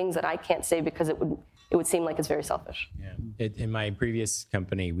say the things that I can't say because it would seem like it's very selfish. Yeah. In my previous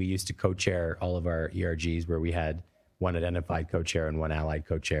company, we used to co-chair all of our ERGs, where we had one identified co-chair and one allied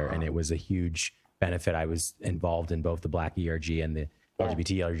co-chair, and it was a huge benefit. I was involved in both the Black ERG and the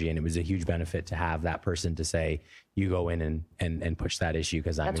LGBT ERG, and it was a huge benefit to have that person to say, you go in and push that issue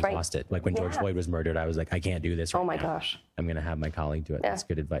because I'm exhausted. Like when George Floyd was murdered, I was like, I can't do this right now. Oh my gosh. I'm going to have my colleague do it. That's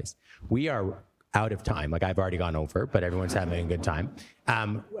good advice. We are out of time. Like, I've already gone over, but everyone's having a good time.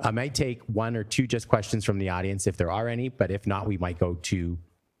 I might take 1 or 2 just questions from the audience if there are any, but if not, we might go to,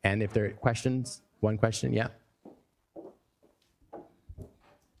 and if there are questions, 1 question, yeah.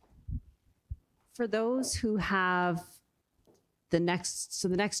 for those who have the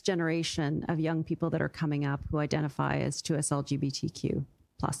next generation of young people that are coming up who identify as 2S LGBTQ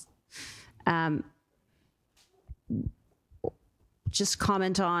plus, just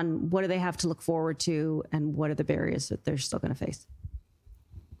comment on what do they have to look forward to and what are the barriers that they're still going to face?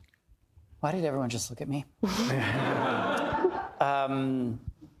 Why did everyone just look at me?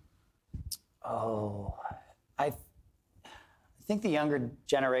 I think the younger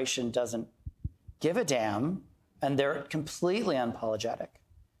generation doesn't give a damn, and they're completely unapologetic.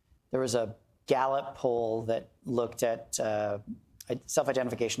 There was a Gallup poll that looked at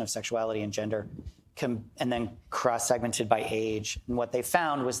self-identification of sexuality and gender, and then cross-segmented by age. And what they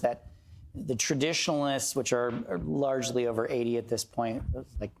found was that the traditionalists, which are largely over 80 at this point,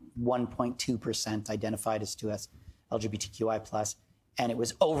 like 1.2% identified as 2S LGBTQI+, and it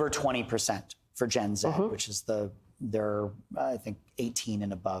was over 20% for Gen Z, which is they're I think 18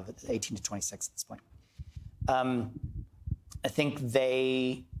 and above, 18 to 26 at this point. I think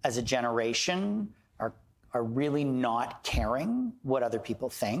they, as a generation, are really not caring what other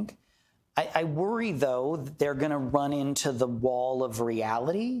people think. I worry, though, that they're going to run into the wall of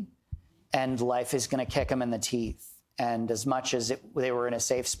reality, and life is going to kick them in the teeth. And as much as they were in a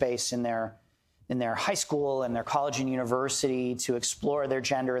safe space in their high school and their college and university to explore their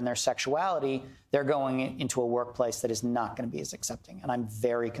gender and their sexuality, they're going into a workplace that is not going to be as accepting. And I'm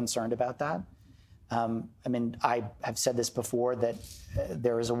very concerned about that. I have said this before, that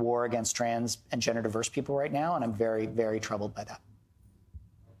there is a war against trans and gender diverse people right now, and I'm very, very troubled by that.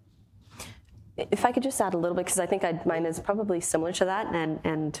 If I could just add a little bit, because I think mine is probably similar to that,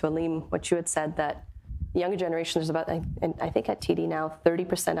 and to Alim, what you had said, that the younger generation, there's about, and I think at TD now,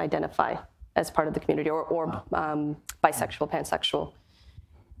 30% identify as part of the community, or bisexual, pansexual.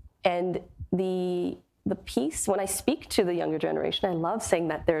 And the piece, when I speak to the younger generation, I love saying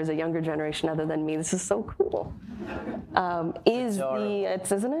that there's a younger generation other than me. This is so cool. Isn't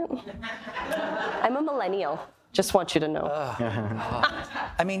it? I'm a millennial. Just want you to know.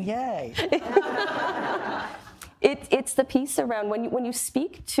 I mean, yay. It's the piece around when you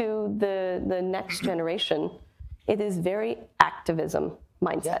speak to the next generation, it is very activism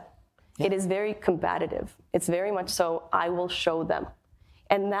mindset. Yeah. Yeah. It is very combative. It's very much so, I will show them.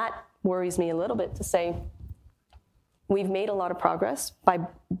 And that worries me a little bit, to say we've made a lot of progress by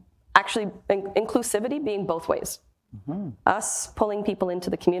actually inclusivity being both ways. Us pulling people into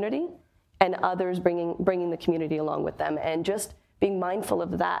the community and others bringing the community along with them, and just being mindful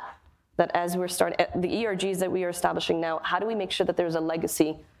of that as we're starting, the ERGs that we are establishing now, how do we make sure that there's a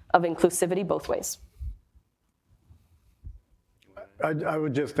legacy of inclusivity both ways? I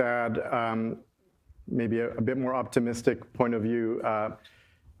would just add maybe a bit more optimistic point of view.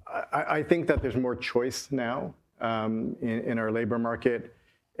 I think that there's more choice now in our labor market,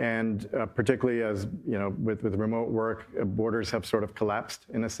 and particularly as with remote work, borders have sort of collapsed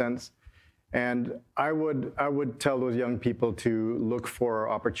in a sense. And I would tell those young people to look for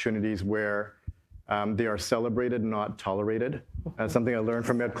opportunities where they are celebrated, not tolerated. That's something I learned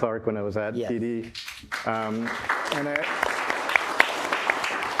from Ed Clark when I was at TD.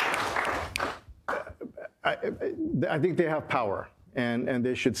 I think they have power, and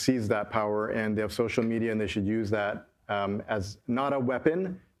they should seize that power, and they have social media, and they should use that as not a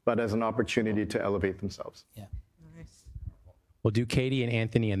weapon, but as an opportunity to elevate themselves. Yeah. Nice. We'll do Katie and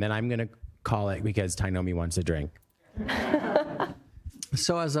Anthony, and then I'm going to call it because Tainomi wants a drink.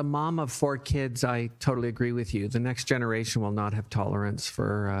 So as a mom of 4 kids, I totally agree with you. The next generation will not have tolerance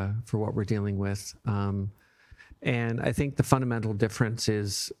for what we're dealing with. And I think the fundamental difference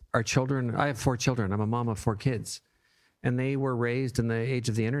is our children. I have 4 children. I'm a mom of 4 kids. And they were raised in the age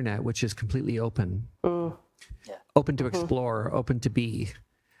of the internet, which is completely open. Open to explore, open to be.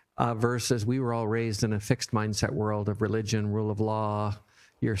 Versus we were all raised in a fixed mindset world of religion, rule of law,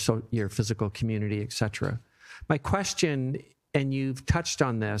 your physical community, etc. My question, and you've touched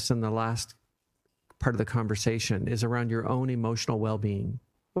on this in the last part of the conversation, is around your own emotional well-being.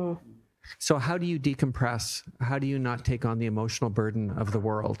 So how do you decompress? How do you not take on the emotional burden of the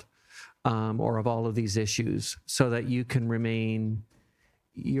world or of all of these issues, so that you can remain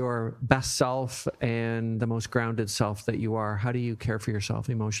your best self and the most grounded self that you are? How do you care for yourself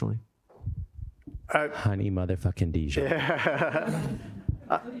emotionally? Honey motherfucking Dijon.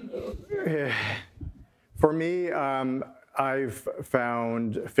 For me, I've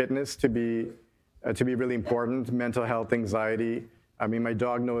found fitness to be really important. Mental health, anxiety. I mean, my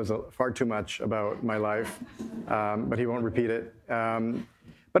dog knows far too much about my life, but he won't repeat it.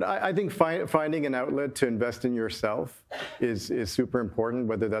 But I think finding an outlet to invest in yourself is super important,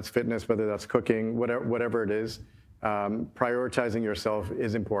 whether that's fitness, whether that's cooking, whatever it is. prioritizing yourself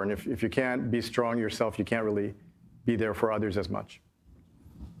is important. If you can't be strong yourself, you can't really be there for others as much.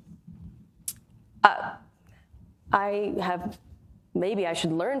 Maybe I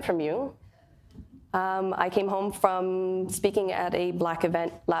should learn from you. I came home from speaking at a Black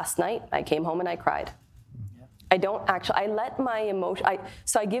event last night. I came home and I cried. I don't actually, I let my emotion,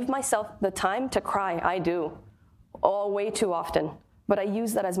 so I give myself the time to cry. I do, way too often. But I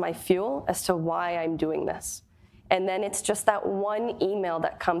use that as my fuel as to why I'm doing this. And then it's just that one email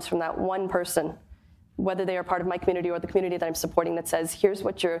that comes from that one person, whether they are part of my community or the community that I'm supporting, that says, here's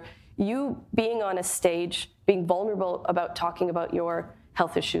what you being on a stage, being vulnerable about talking about your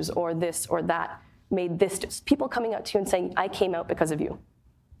health issues or this or that, made this, people coming out to you and saying, I came out because of you.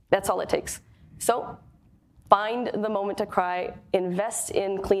 That's all it takes. So find the moment to cry, invest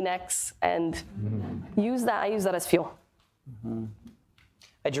in Kleenex, and use that. I use that as fuel.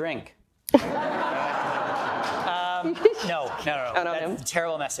 A drink. No. That's a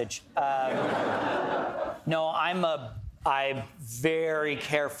terrible message. No, I'm very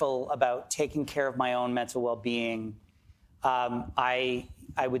careful about taking care of my own mental well-being. I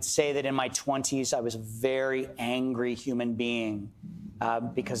would say that in my 20s, I was a very angry human being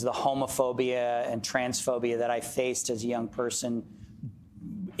because of the homophobia and transphobia that I faced as a young person.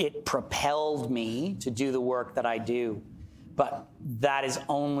 It propelled me to do the work that I do. But that is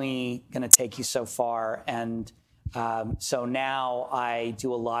only going to take you so far. And so now I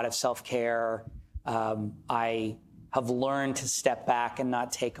do a lot of self-care. I have learned to step back and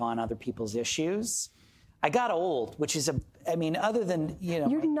not take on other people's issues. I got old, which is other than,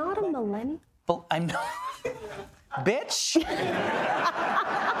 You're not a millennial? But I'm not. Bitch.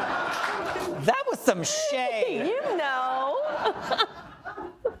 That was some shade. You know.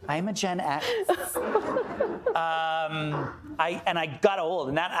 I'm a Gen X. I got old,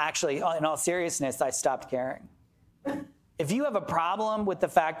 and that actually, in all seriousness, I stopped caring. If you have a problem with the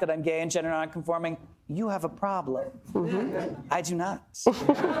fact that I'm gay and gender nonconforming, you have a problem. I do not.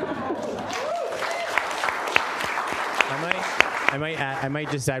 I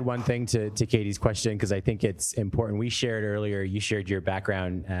might just add one thing to Katie's question, because I think it's important. We shared earlier, you shared your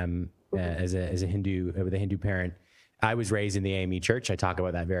background as a Hindu, with a Hindu parent. I was raised in the AME church. I talk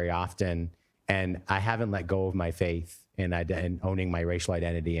about that very often. And I haven't let go of my faith and owning my racial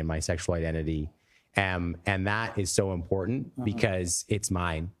identity and my sexual identity. And that is so important because it's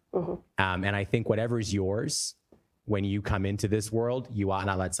mine. And I think whatever is yours, when you come into this world, you ought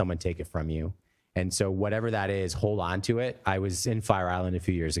not let someone take it from you. And so whatever that is, hold on to it. I was in Fire Island a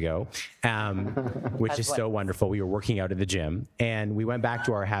few years ago, which is so wonderful. We were working out at the gym, and we went back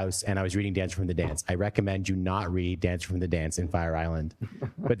to our house, and I was reading Dancer from the Dance. I recommend you not read Dancer from the Dance in Fire Island.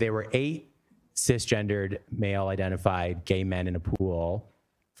 But there were 8 cisgendered, male-identified gay men in a pool,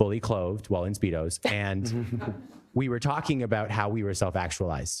 fully clothed, well, in Speedos. And we were talking about how we were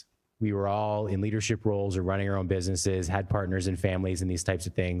self-actualized. We were all in leadership roles or running our own businesses, had partners and families and these types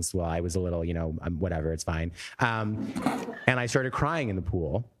of things. Well, I was a little, whatever, it's fine. And I started crying in the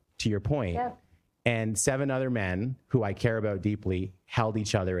pool, to your point. Yeah. And 7 other men who I care about deeply held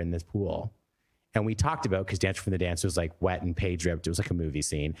each other in this pool. And we talked about, because Dancer from the Dance was like wet and page ripped, it was like a movie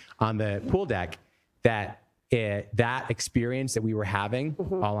scene on the pool deck, that experience that we were having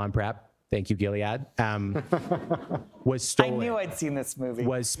all on prep, thank you, Gilead, was stolen. I knew I'd seen this movie.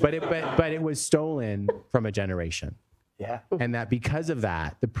 But it was stolen from a generation. Yeah. And that because of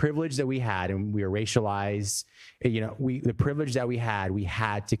that, the privilege that we had, and we were racialized, the privilege that we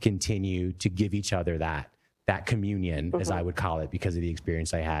had to continue to give each other that communion, as I would call it, because of the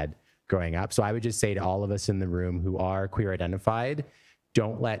experience I had growing up. So I would just say to all of us in the room who are queer identified,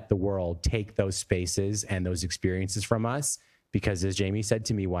 don't let the world take those spaces and those experiences from us. Because as Jamie said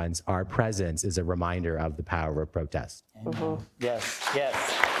to me once, our presence is a reminder of the power of protest. Yes, yes.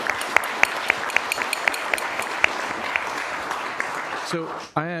 So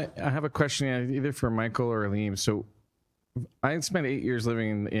I have a question either for Michael or Alim. So I spent 8 years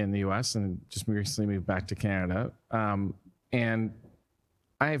living in the US and just recently moved back to Canada. And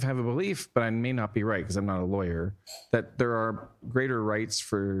I have a belief, but I may not be right because I'm not a lawyer, that there are greater rights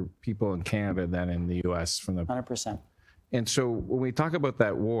for people in Canada than in the US from the 100%. And so when we talk about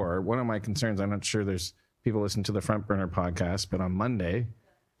that war, one of my concerns, I'm not sure there's people listen to the Front Burner podcast, but on Monday,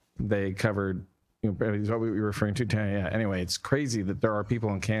 they covered, what we were referring to. Yeah. Anyway, it's crazy that there are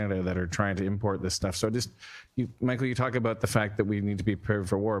people in Canada that are trying to import this stuff. So Michael, you talk about the fact that we need to be prepared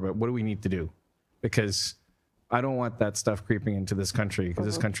for war, but what do we need to do? Because I don't want that stuff creeping into this country, because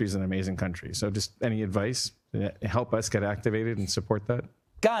this country is an amazing country. So just any advice to help us get activated and support that?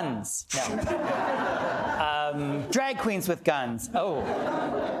 Guns. No. Drag queens with guns. Oh,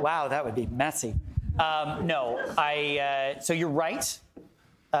 wow, that would be messy. No, so you're right.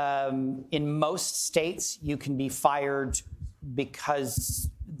 In most states, you can be fired because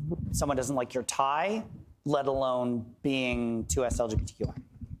someone doesn't like your tie, let alone being 2S LGBTQI.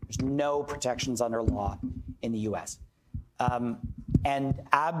 There's no protections under law in the US. And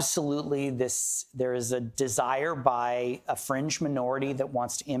absolutely, there is a desire by a fringe minority that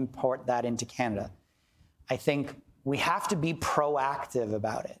wants to import that into Canada. I think we have to be proactive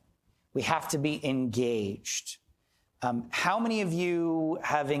about it. We have to be engaged. How many of you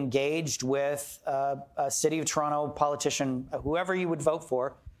have engaged with a City of Toronto politician, whoever you would vote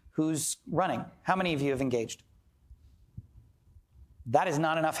for, who's running? How many of you have engaged? That is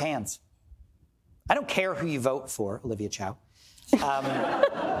not enough hands. I don't care who you vote for, Olivia Chow.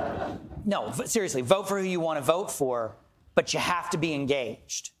 No, seriously, vote for who you want to vote for, but you have to be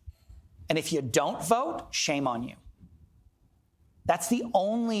engaged. And if you don't vote, shame on you. That's the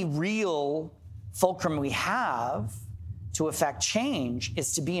only real fulcrum we have to affect change,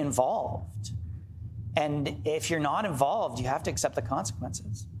 is to be involved. And if you're not involved, you have to accept the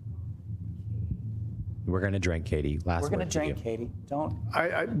consequences. We're going to drink, Katie. We're going to drink, Katie. Don't.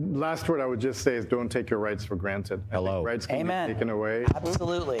 Last word I would just say is don't take your rights for granted. Hello. I think rights can Amen. be taken away.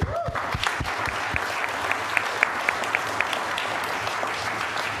 Absolutely.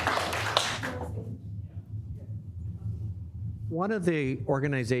 One of the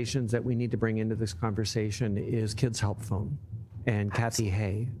organizations that we need to bring into this conversation is Kids Help Phone, and Kathy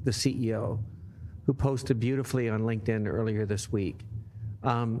Hay, the CEO, who posted beautifully on LinkedIn earlier this week.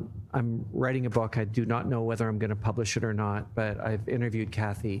 I'm writing a book. I do not know whether I'm going to publish it or not, but I've interviewed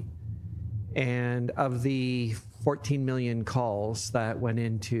Kathy. And of the 14 million calls that went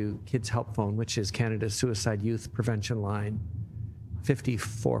into Kids Help Phone, which is Canada's suicide youth prevention line,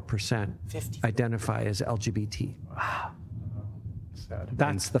 54% identify as LGBT. Wow. Sad.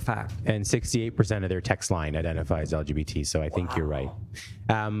 That's the fact. And 68% of their text line identifies LGBT, so I think you're right.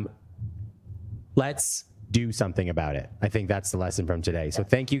 Let's do something about it. I think that's the lesson from today. So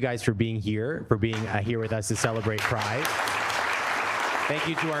thank you guys for being here, here with us to celebrate Pride. Thank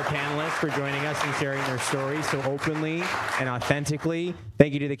you to our panelists for joining us and sharing their stories so openly and authentically.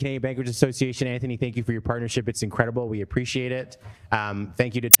 Thank you to the Canadian Bankers Association. Anthony, thank you for your partnership. It's incredible. We appreciate it.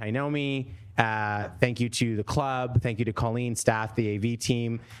 Thank you to Tainomi. Thank you to the club. Thank you to Colleen, staff, the AV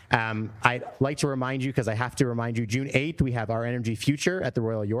team. I'd like to remind you, because I have to remind you, June 8th, we have our Energy Future at the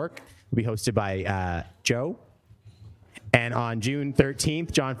Royal York. Will be hosted by Joe. And on June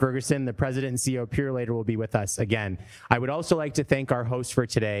 13th, John Ferguson, the president and CEO of Purelator, will be with us again. I would also like to thank our host for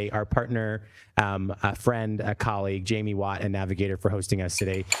today, our partner, a friend, a colleague, Jamie Watt, and Navigator, for hosting us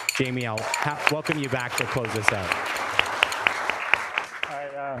today. Jamie, I'll welcome you back to close us out.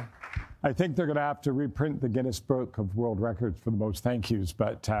 I think they're going to have to reprint the Guinness Book of World Records for the most thank yous.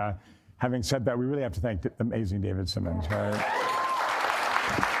 But having said that, we really have to thank the amazing David Simmonds. Right?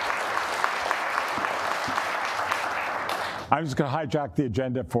 I'm just going to hijack the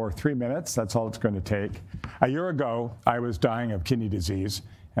agenda for 3 minutes. That's all it's going to take. A year ago, I was dying of kidney disease,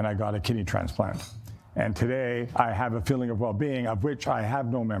 and I got a kidney transplant. And today, I have a feeling of well-being of which I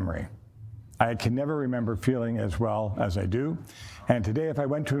have no memory. I can never remember feeling as well as I do. And today, if I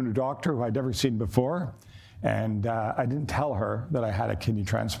went to a doctor who I'd never seen before, and I didn't tell her that I had a kidney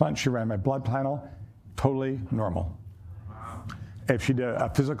transplant, she ran my blood panel, totally normal. If she did a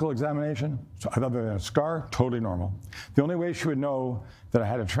physical examination, other than a scar, totally normal. The only way she would know that I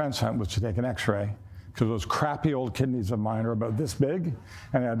had a transplant was to take an x-ray, because those crappy old kidneys of mine are about this big,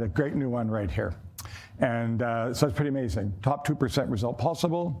 and I had a great new one right here. And so it's pretty amazing. Top 2% result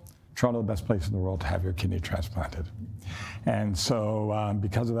possible. Toronto, the best place in the world to have your kidney transplanted. And so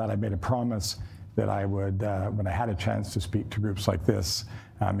because of that, I made a promise that I would, when I had a chance to speak to groups like this,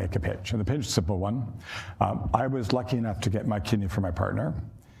 make a pitch. And the pitch is a simple one. I was lucky enough to get my kidney from my partner.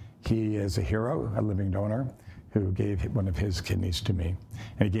 He is a hero, a living donor, who gave one of his kidneys to me.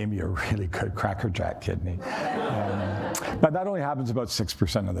 And he gave me a really good Cracker Jack kidney. But that only happens about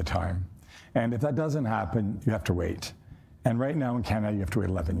 6% of the time. And if that doesn't happen, you have to wait. And right now in Canada, you have to wait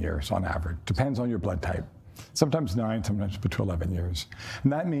 11 years on average. Depends on your blood type. Sometimes 9, sometimes up to 11 years.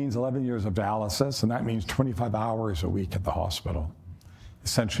 And that means 11 years of dialysis, and that means 25 hours a week at the hospital.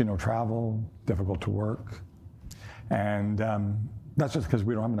 Essentially no travel, difficult to work. And that's just because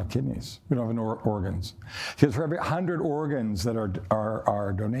we don't have enough kidneys. We don't have enough organs. Because for every 100 organs that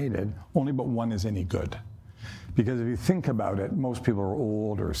are donated, only but one is any good. Because if you think about it, most people are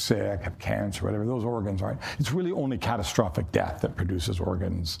old or sick, have cancer, whatever, those organs aren't. It's really only catastrophic death that produces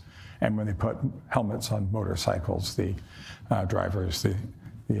organs. And when they put helmets on motorcycles, the drivers, the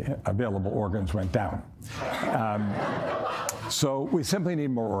available organs went down. So we simply need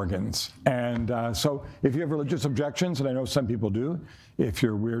more organs. And so if you have religious objections, and I know some people do, if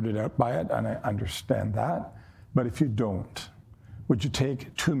you're weirded out by it, and I understand that, but if you don't, would you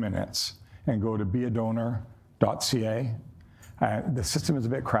take 2 minutes and go to beadonor.ca? The system is a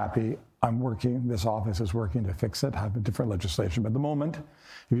bit crappy. This office is working to fix it, have a different legislation. But at the moment,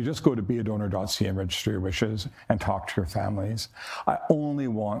 if you just go to beadonor.ca and register your wishes and talk to your families, I only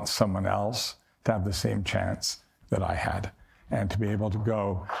want someone else to have the same chance that I had and to be able to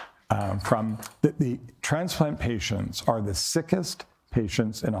go from the transplant patients are the sickest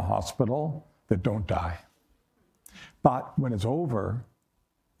patients in a hospital that don't die. But when it's over,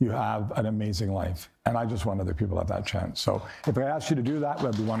 you have an amazing life. And I just want other people to have that chance. So if I asked you to do that,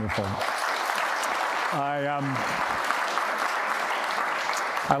 that'd be wonderful.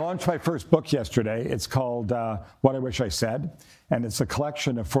 I launched my first book yesterday. It's called What I Wish I Said. And it's a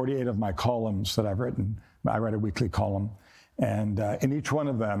collection of 48 of my columns that I've written. I write a weekly column. And in each one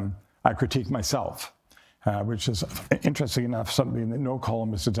of them, I critique myself, which is, interesting enough, something that no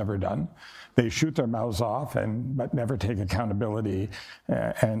columnist has ever done. They shoot their mouths off but never take accountability.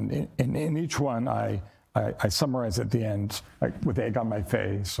 And in each one, I summarize at the end, like with egg on my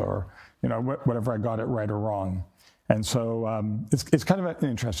face or whatever I got it right or wrong. And so it's kind of an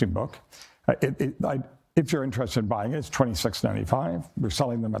interesting book. If you're interested in buying it, it's $26.95. We're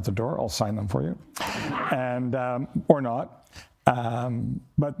selling them at the door. I'll sign them for you, and or not.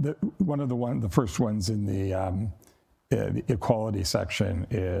 But one of the first ones in the equality section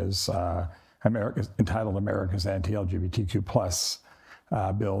is entitled "America's Anti-LGBTQ plus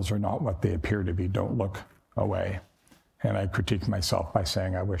bills are not what they appear to be. Don't look away." And I critique myself by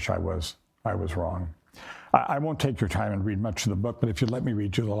saying, "I wish I was wrong." I won't take your time and read much of the book, but if you'd let me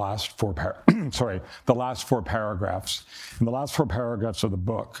read you the last four paragraphs. And the last 4 paragraphs of the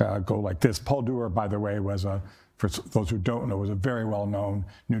book go like this. Paul Dewar, by the way, for those who don't know, was a very well-known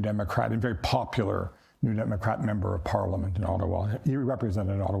New Democrat and very popular New Democrat member of Parliament in Ottawa. He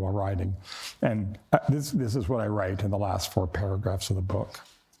represented Ottawa riding. And this is what I write in the last 4 paragraphs of the book.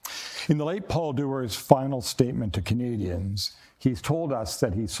 In the late Paul Dewar's final statement to Canadians, he's told us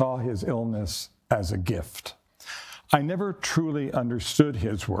that he saw his illness as a gift. I never truly understood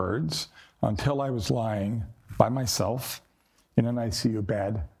his words until I was lying by myself in an ICU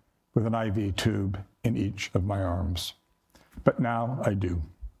bed with an IV tube in each of my arms. But now I do.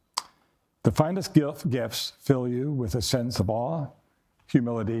 The finest gifts fill you with a sense of awe,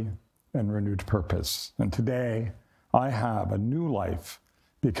 humility, and renewed purpose. And today, I have a new life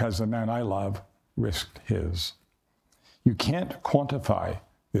because the man I love risked his. You can't quantify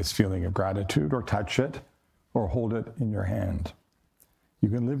this feeling of gratitude or touch it or hold it in your hand. You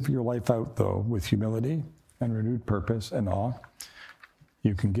can live your life out, though, with humility and renewed purpose and awe.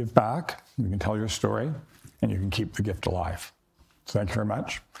 You can give back, you can tell your story, and you can keep the gift alive. So thank you very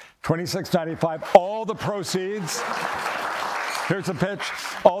much. $26.95, all the proceeds. Here's a pitch.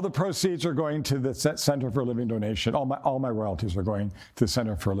 All the proceeds are going to the Center for Living Donation. All my royalties are going to the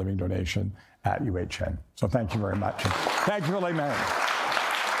Center for Living Donation at UHN. So thank you very much. And thank you for letting me.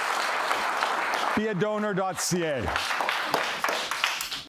 Beadonor.ca.